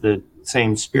is the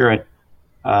same spirit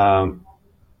that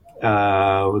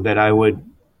I would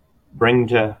bring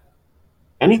to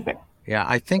anything. Yeah,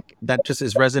 I think that just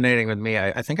is resonating with me.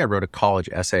 I think I wrote a college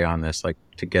essay on this, like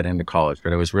to get into college,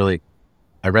 but I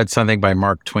read something by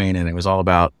Mark Twain and it was all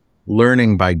about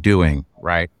learning by doing,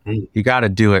 right? Mm. You got to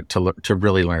do it to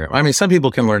really learn it. I mean, some people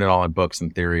can learn it all in books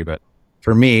and theory, but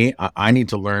for me, I need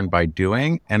to learn by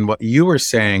doing. And what you were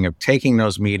saying of taking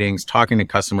those meetings, talking to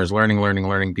customers,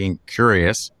 learning, being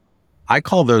curious, I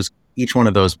call each one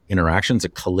of those interactions a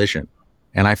collision.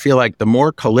 And I feel like the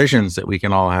more collisions that we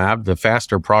can all have, the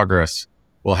faster progress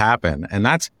will happen. And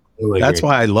that's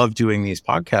why I love doing these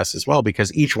podcasts as well,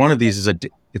 because each one of these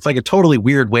it's like a totally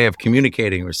weird way of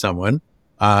communicating with someone.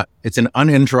 It's an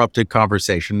uninterrupted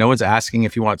conversation. No one's asking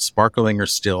if you want sparkling or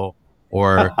still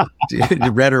or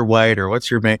red or white or what's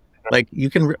your main, like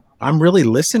I'm really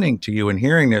listening to you and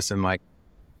hearing this and like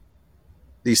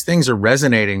these things are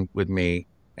resonating with me.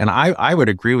 And I would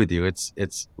agree with you.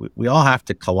 We all have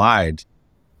to collide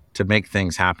to make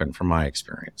things happen from my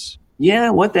experience. Yeah,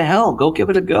 what the hell? Go give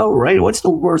it a go, right? What's the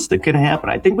worst that can happen?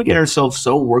 I think we get ourselves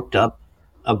so worked up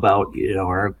about,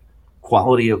 our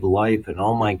quality of life and,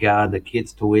 oh my God, the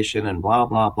kids' tuition and blah,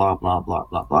 blah, blah, blah, blah,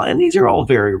 blah, blah. And these are all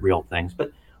very real things.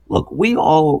 But look, we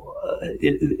all,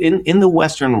 in the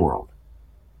Western world,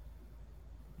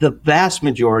 the vast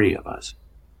majority of us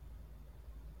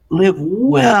live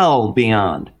well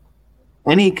beyond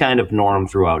any kind of norm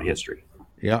throughout history.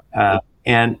 Yeah.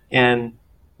 And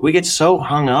we get so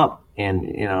hung up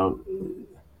in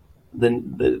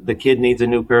the kid needs a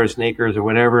new pair of sneakers or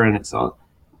whatever, and it's all,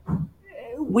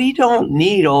 we don't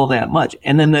need all that much.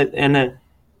 And then the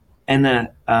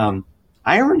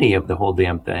irony of the whole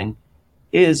damn thing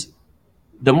is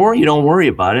the more you don't worry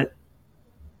about it,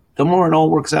 the more it all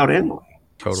works out anyway.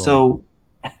 Totally. So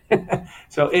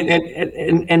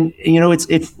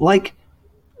it's like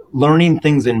learning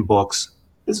things in books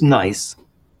is nice,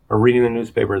 or reading the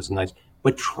newspaper is nice,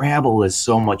 but travel is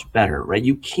so much better, right?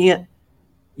 You can't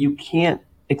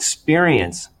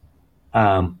experience.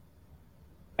 I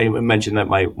mentioned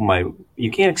that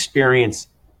you can't experience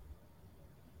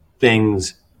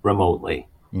things remotely.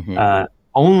 Mm-hmm.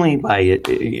 only by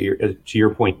to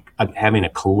your point of having a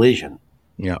collision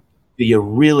Yeah. do you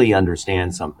really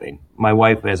understand something. My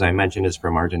wife, as I mentioned, is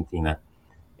from Argentina.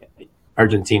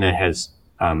 Argentina has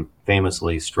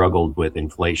famously struggled with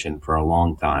inflation for a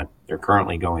long time. They're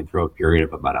currently going through a period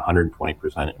of about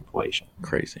 120% inflation.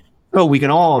 Crazy. So we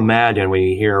can all imagine,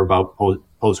 we hear about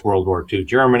post World War II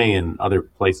Germany and other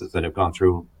places that have gone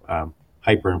through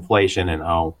hyperinflation and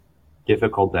how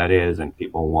difficult that is, and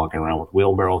people walking around with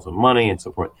wheelbarrows of money and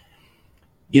so forth.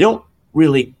 You don't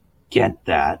really get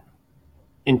that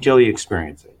until you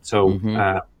experience it. So,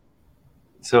 Mm-hmm.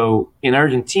 so in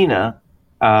Argentina,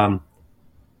 um,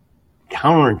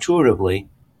 counterintuitively,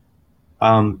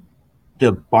 um,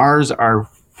 the bars are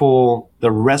full,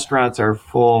 the restaurants are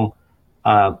full,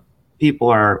 uh, people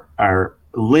are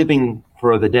living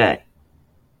for the day,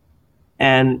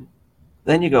 and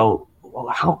then you go, well,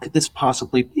 how could this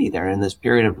possibly be? They're in this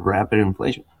period of rapid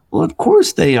inflation. Well, of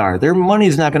course they are. Their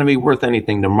money's not going to be worth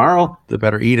anything tomorrow. They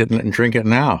better eat it and drink it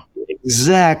now.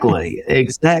 Exactly,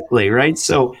 exactly, right.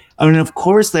 So, I mean, of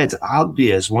course, that's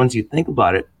obvious once you think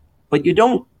about it, but you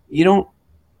don't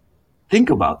think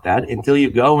about that until you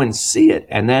go and see it,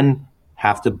 and then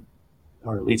have to,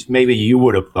 or at least maybe you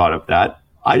would have thought of that.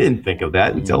 I didn't think of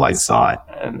that until I saw it,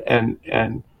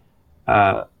 and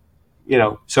uh,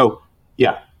 so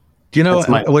yeah, Do you know that's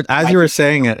my what? As my you were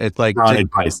saying it, it's like broad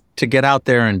advice. to get out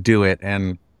there and do it.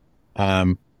 And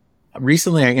um,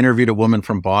 recently, I interviewed a woman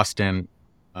from Boston.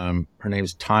 Her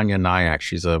name's Tanya Nyack.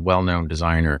 She's a well-known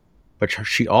designer, but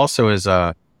she also is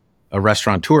a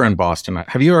restaurateur in Boston.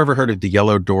 Have you ever heard of the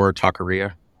Yellow Door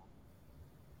Taqueria?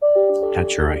 Not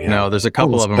sure I have. No, there's a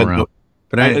couple of them around.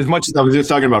 But as much as I was just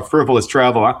talking about frivolous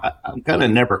travel, I'm kind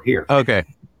of never here. Okay.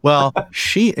 Well,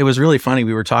 it was really funny.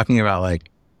 We were talking about like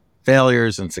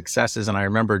failures and successes. And I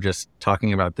remember just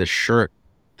talking about this shirt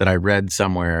that I read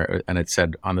somewhere, and it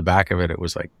said on the back of it, it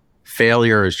was like,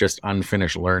 failure is just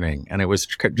unfinished learning. And it was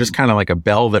just kind of like a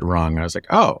bell that rung. I was like,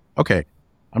 oh, okay,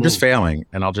 I'm just failing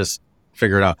and I'll just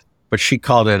figure it out. But she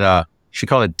called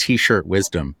it t-shirt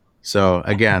wisdom. So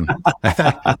again,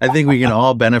 I think we can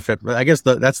all benefit. But I guess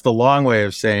that's the long way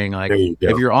of saying, like,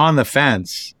 if you're on the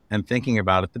fence and thinking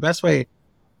about it, the best way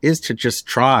is to just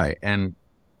try and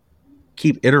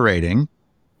keep iterating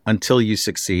until you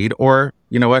succeed. Or,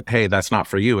 you know what? Hey, that's not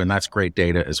for you. And that's great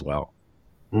data as well.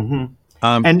 Mm-hmm.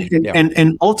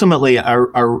 And ultimately,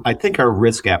 I think our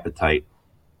risk appetite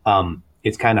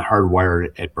is kind of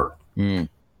hardwired at birth. Mm.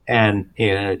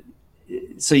 And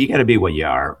so you got to be what you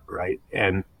are, right?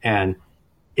 And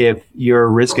if your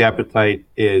risk appetite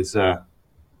is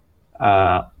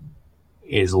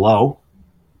low,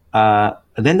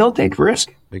 then don't take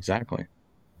risk. Exactly.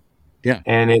 Yeah.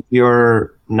 And if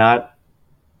you're not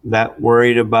that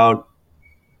worried about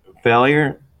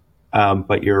failure,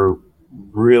 but you're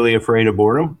really afraid of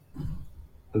boredom,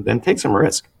 then take some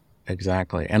risk.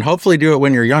 Exactly. And hopefully do it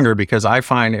when you're younger, because I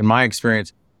find in my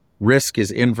experience, risk is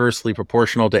inversely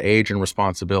proportional to age and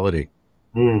responsibility.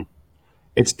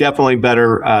 It's definitely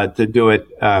better to do it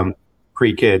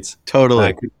pre-kids.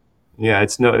 Totally. Yeah,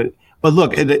 it's no. But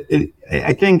look,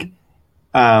 I think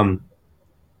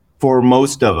for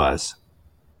most of us,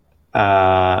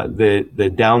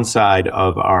 the downside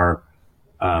of our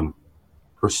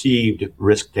perceived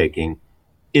risk taking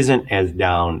isn't as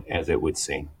down as it would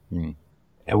seem.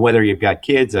 And whether you've got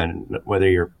kids and whether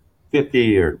you're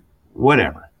 50 or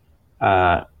whatever,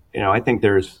 I think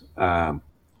there's, I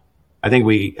think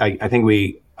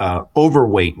we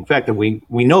overweight. In fact, we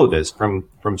know this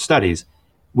from studies.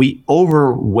 We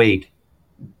overweight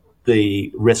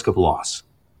the risk of loss.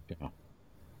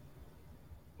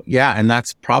 Yeah, and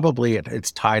that's probably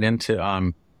it's tied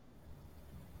into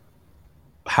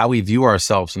how we view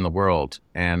ourselves in the world,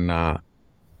 and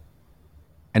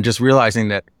just realizing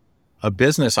that a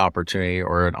business opportunity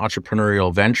or an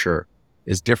entrepreneurial venture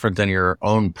is different than your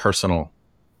own personal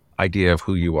idea of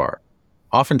who you are.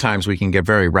 Oftentimes, we can get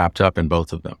very wrapped up in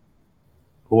both of them.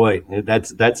 Boy,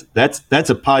 that's a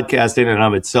podcast in and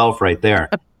of itself, right there.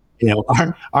 If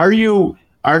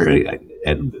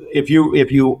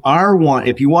you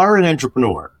are an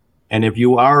entrepreneur and if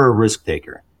you are a risk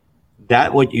taker,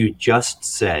 that what you just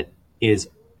said is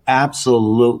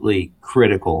absolutely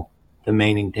critical to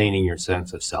maintaining your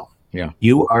sense of self. Yeah.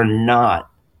 You are not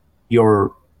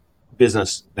your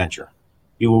business venture.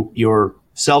 Your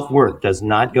self-worth does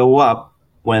not go up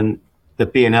when the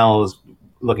P&L is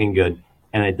looking good,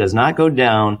 and it does not go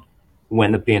down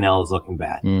when the P&L is looking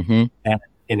bad. Mm-hmm.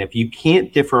 And if you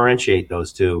can't differentiate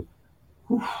those two,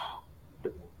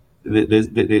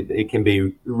 it can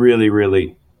be really,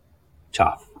 really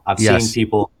tough. I've seen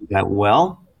people do that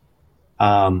well,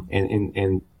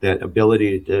 and that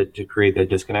ability to create that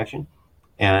disconnection.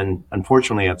 And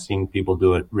unfortunately, I've seen people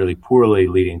do it really poorly,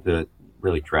 leading to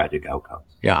really tragic outcomes.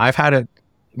 Yeah, I've had it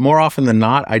more often than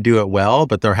not. I do it well,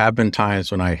 but there have been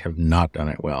times when I have not done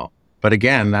it well. But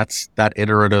again, that's that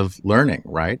iterative learning,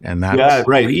 right? And Yeah, that's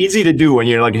right. Easy to do when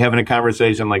you're like having a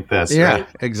conversation like this, yeah, right? You're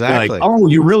like, exactly. oh,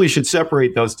 you really should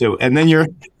separate those two, and then you're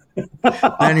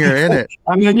Then you're in it.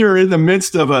 and then you're in the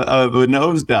midst of a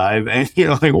nosedive, and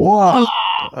you're like, whoa.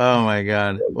 Oh my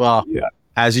God. Well, Yeah.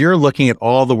 as you're looking at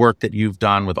all the work that you've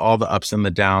done with all the ups and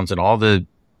the downs and all the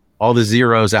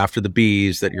zeros after the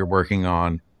B's that you're working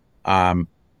on, um,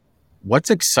 what's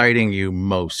exciting you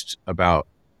most about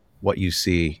what you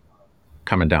see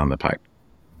coming down the pipe?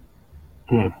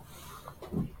 Hmm.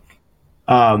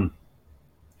 Had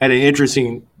an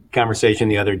interesting conversation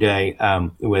the other day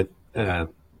with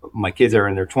my kids are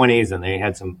in their 20s, and they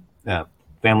had some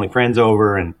family friends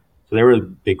over, and so there was a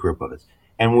big group of us,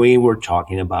 and we were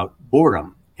talking about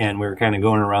boredom, and we were kind of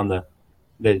going around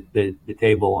the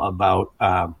table about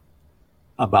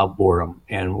boredom,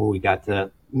 and we got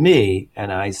to me,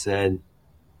 and I said,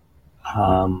 "What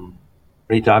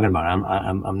are you talking about?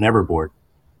 I'm never bored.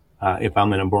 If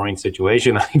I'm in a boring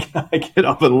situation, I get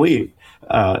up and leave.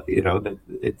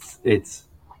 It's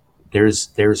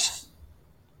there's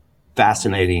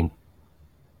fascinating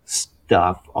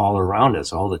stuff all around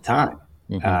us all the time,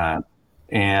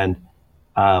 Mm-hmm. and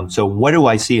so what do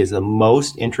I see as the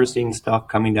most interesting stuff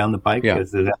coming down the pike? Yeah.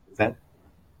 Is that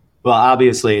well,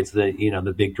 obviously it's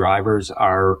the big drivers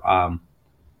are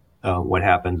what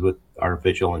happens with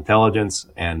artificial intelligence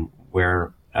and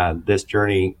where this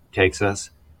journey takes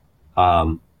us.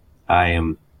 I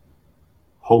am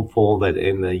hopeful that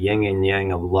in the yin and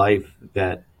yang of life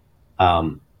that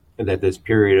this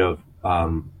period of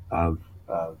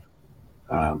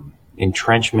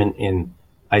entrenchment in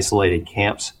isolated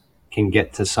camps can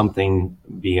get to something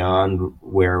beyond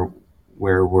where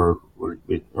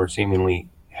we're seemingly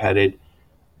headed.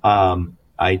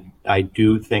 I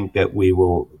do think that we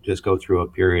will just go through a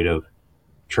period of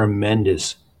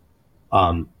tremendous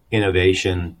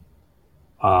innovation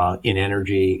in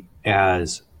energy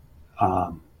as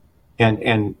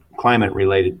and climate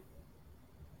related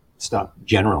stuff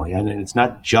generally. And it's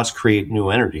not just create new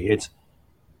energy; it's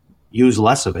use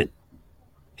less of it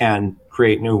and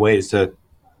create new ways to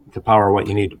power what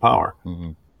you need to power.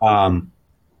 Mm-hmm. Um,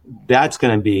 that's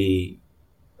going to be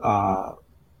uh,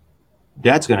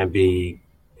 that's going to be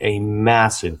a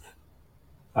massive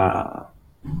uh,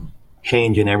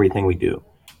 change in everything we do.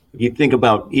 If you think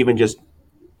about even just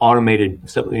automated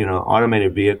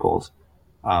vehicles,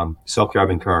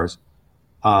 self-driving cars,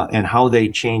 and how they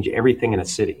change everything in a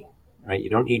city, right? You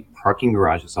don't need parking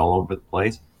garages all over the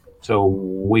place. So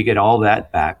we get all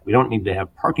that back. We don't need to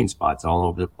have parking spots all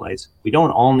over the place. We don't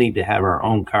all need to have our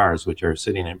own cars, which are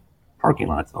sitting in parking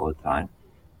lots all the time.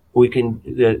 We can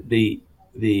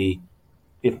the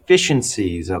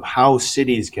efficiencies of how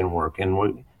cities can work,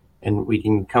 and we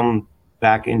can come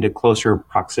back into closer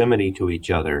proximity to each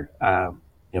other.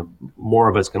 More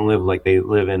of us can live like they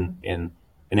live in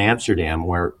Amsterdam,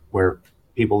 where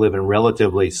people live in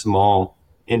relatively small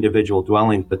individual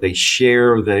dwellings, but they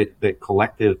share the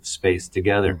collective space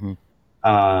together.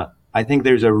 Mm-hmm. I think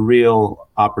there's a real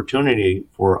opportunity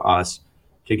for us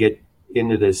to get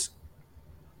into this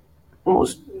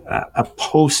almost a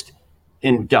post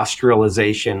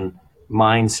industrialization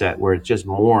mindset where it's just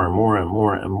more and more and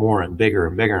more and more and bigger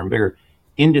and bigger and bigger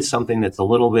into something that's a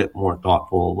little bit more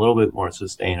thoughtful, a little bit more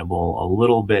sustainable, a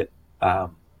little bit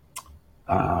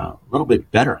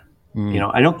better.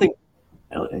 Mm. I don't think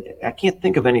I can't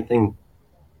think of anything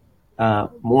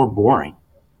more boring,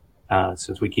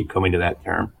 since we keep coming to that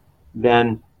term,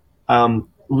 than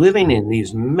living in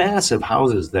these massive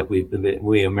houses that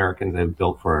we Americans have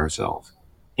built for ourselves,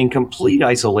 in complete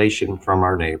isolation from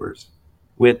our neighbors,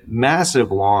 with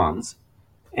massive lawns,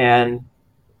 and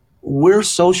we're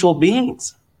social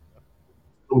beings.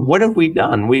 What have we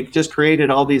done? We've just created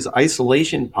all these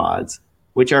isolation pods,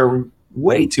 which are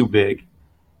way too big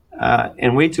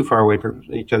and way too far away from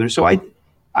each other. So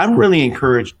I'm really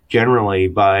encouraged generally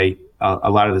by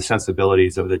a lot of the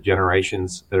sensibilities of the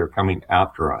generations that are coming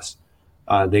after us.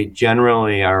 They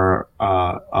generally are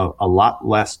a lot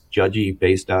less judgy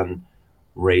based on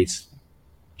race,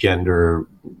 gender,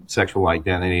 sexual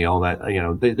identity, all that.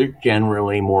 They're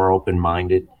generally more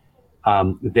open-minded.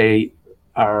 They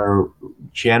are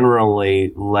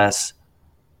generally less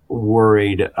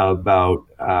worried about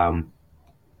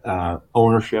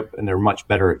ownership, and they're much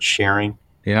better at sharing.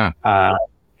 Yeah. Uh,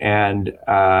 and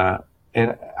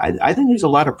I think there's a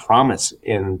lot of promise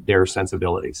in their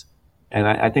sensibilities. And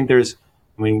I think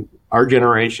I mean, our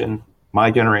generation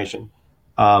my generation,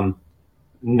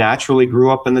 naturally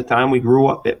grew up in the time we grew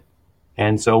up in.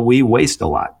 And so we waste a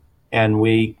lot and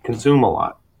we consume a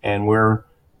lot. And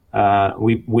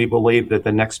we believe that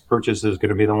the next purchase is going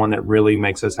to be the one that really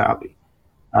makes us happy.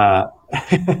 Uh,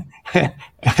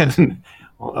 and,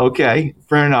 okay,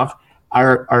 fair enough.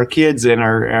 Our kids and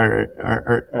our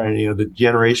the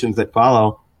generations that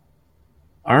follow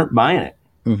aren't buying it.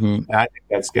 Mm-hmm. I think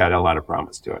that's got a lot of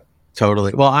promise to it.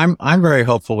 Totally. Well, I'm very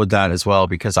hopeful with that as well,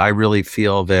 because I really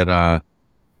feel that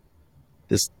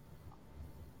this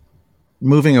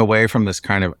moving away from this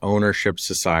kind of ownership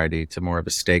society to more of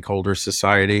a stakeholder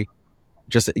society.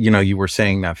 Just, you were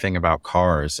saying that thing about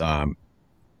cars.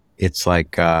 It's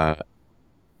like,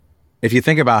 if you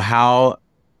think about how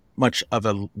much of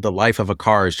the life of a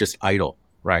car is just idle,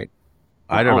 right?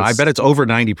 I don't know. I bet it's over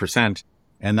 90%.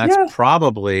 And that's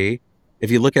probably,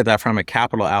 if you look at that from a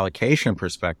capital allocation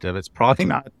perspective, it's probably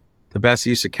not the best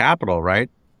use of capital, right?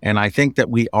 And I think that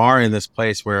we are in this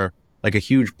place where like a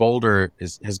huge boulder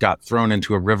has got thrown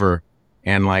into a river,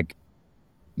 and like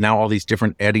now all these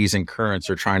different eddies and currents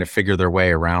are trying to figure their way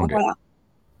around it.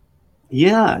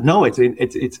 Yeah, no, it's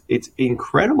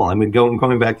incredible. I mean,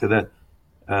 going back to the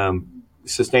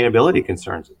sustainability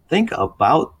concerns, think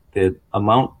about the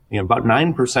amount, about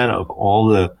 9% of all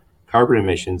the carbon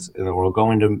emissions in the world go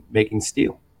into making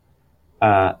steel.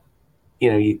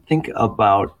 You think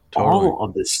about all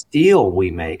of the steel we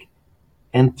make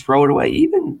and throw it away.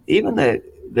 Even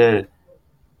the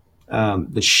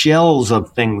shells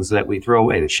of things that we throw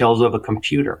away, the shells of a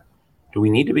computer. Do we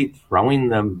need to be throwing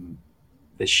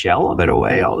the shell of it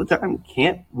away all the time?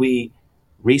 Can't we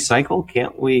recycle?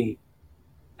 Can't we?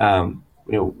 Do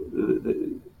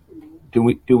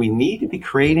we need to be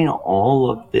creating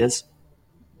all of this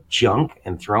junk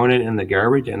and throwing it in the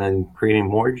garbage and then creating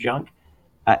more junk?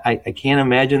 I can't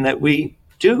imagine that we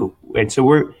do. And so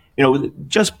we're,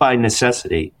 just by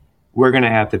necessity, we're going to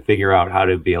have to figure out how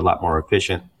to be a lot more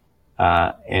efficient.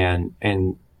 And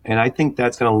I think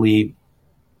that's going to lead,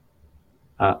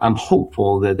 I'm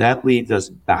hopeful that leads us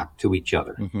back to each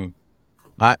other. Mm-hmm.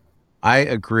 I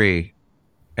agree.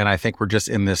 And I think we're just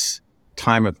in this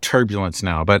time of turbulence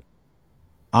now, but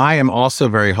I am also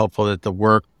very hopeful that the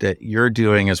work that you're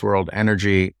doing as World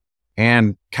Energy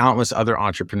and countless other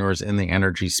entrepreneurs in the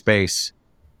energy space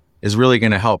is really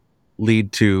going to help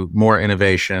lead to more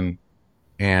innovation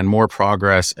and more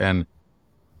progress. And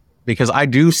because I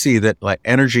do see that like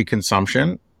energy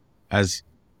consumption, as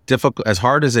difficult, as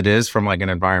hard as it is from like an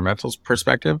environmental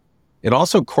perspective, it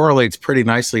also correlates pretty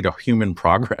nicely to human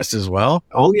progress as well.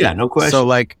 Oh yeah, no question. So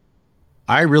like,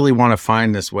 I really want to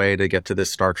find this way to get to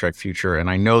this Star Trek future. And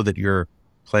I know that you're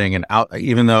playing an out,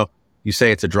 even though you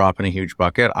say it's a drop in a huge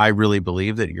bucket, I really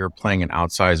believe that you're playing an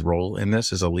outsized role in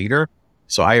this as a leader.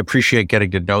 So I appreciate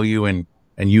getting to know you and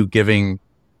you giving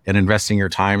and investing your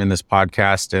time in this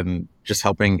podcast and just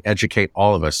helping educate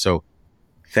all of us. So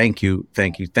thank you.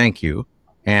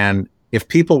 And if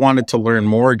people wanted to learn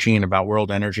more, Gene, about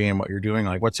World Energy and what you're doing,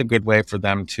 like what's a good way for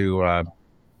them to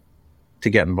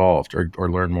get involved or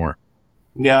learn more?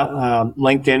 Yeah,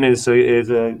 LinkedIn is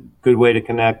a good way to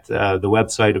connect. The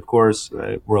website, of course,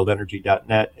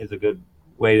 worldenergy.net is a good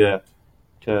way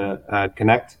to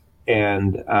connect.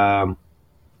 And I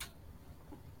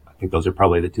think those are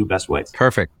probably the two best ways.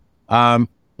 Perfect. Well,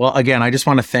 again, I just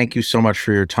want to thank you so much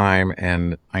for your time.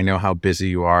 And I know how busy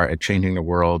you are at changing the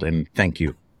world. And thank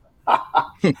you.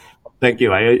 Thank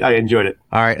you. I enjoyed it.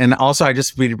 All right. And also, I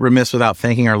just be remiss without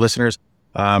thanking our listeners.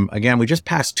 Again, we just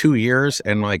passed 2 years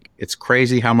and like, it's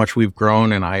crazy how much we've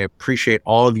grown, and I appreciate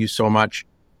all of you so much.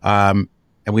 And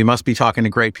we must be talking to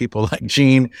great people like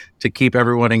Gene to keep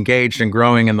everyone engaged and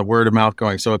growing and the word of mouth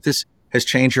going. So if this has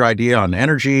changed your idea on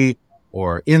energy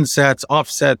or insets,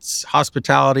 offsets,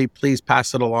 hospitality, please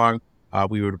pass it along.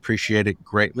 We would appreciate it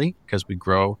greatly because we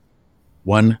grow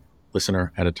one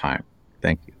listener at a time.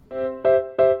 Thank you.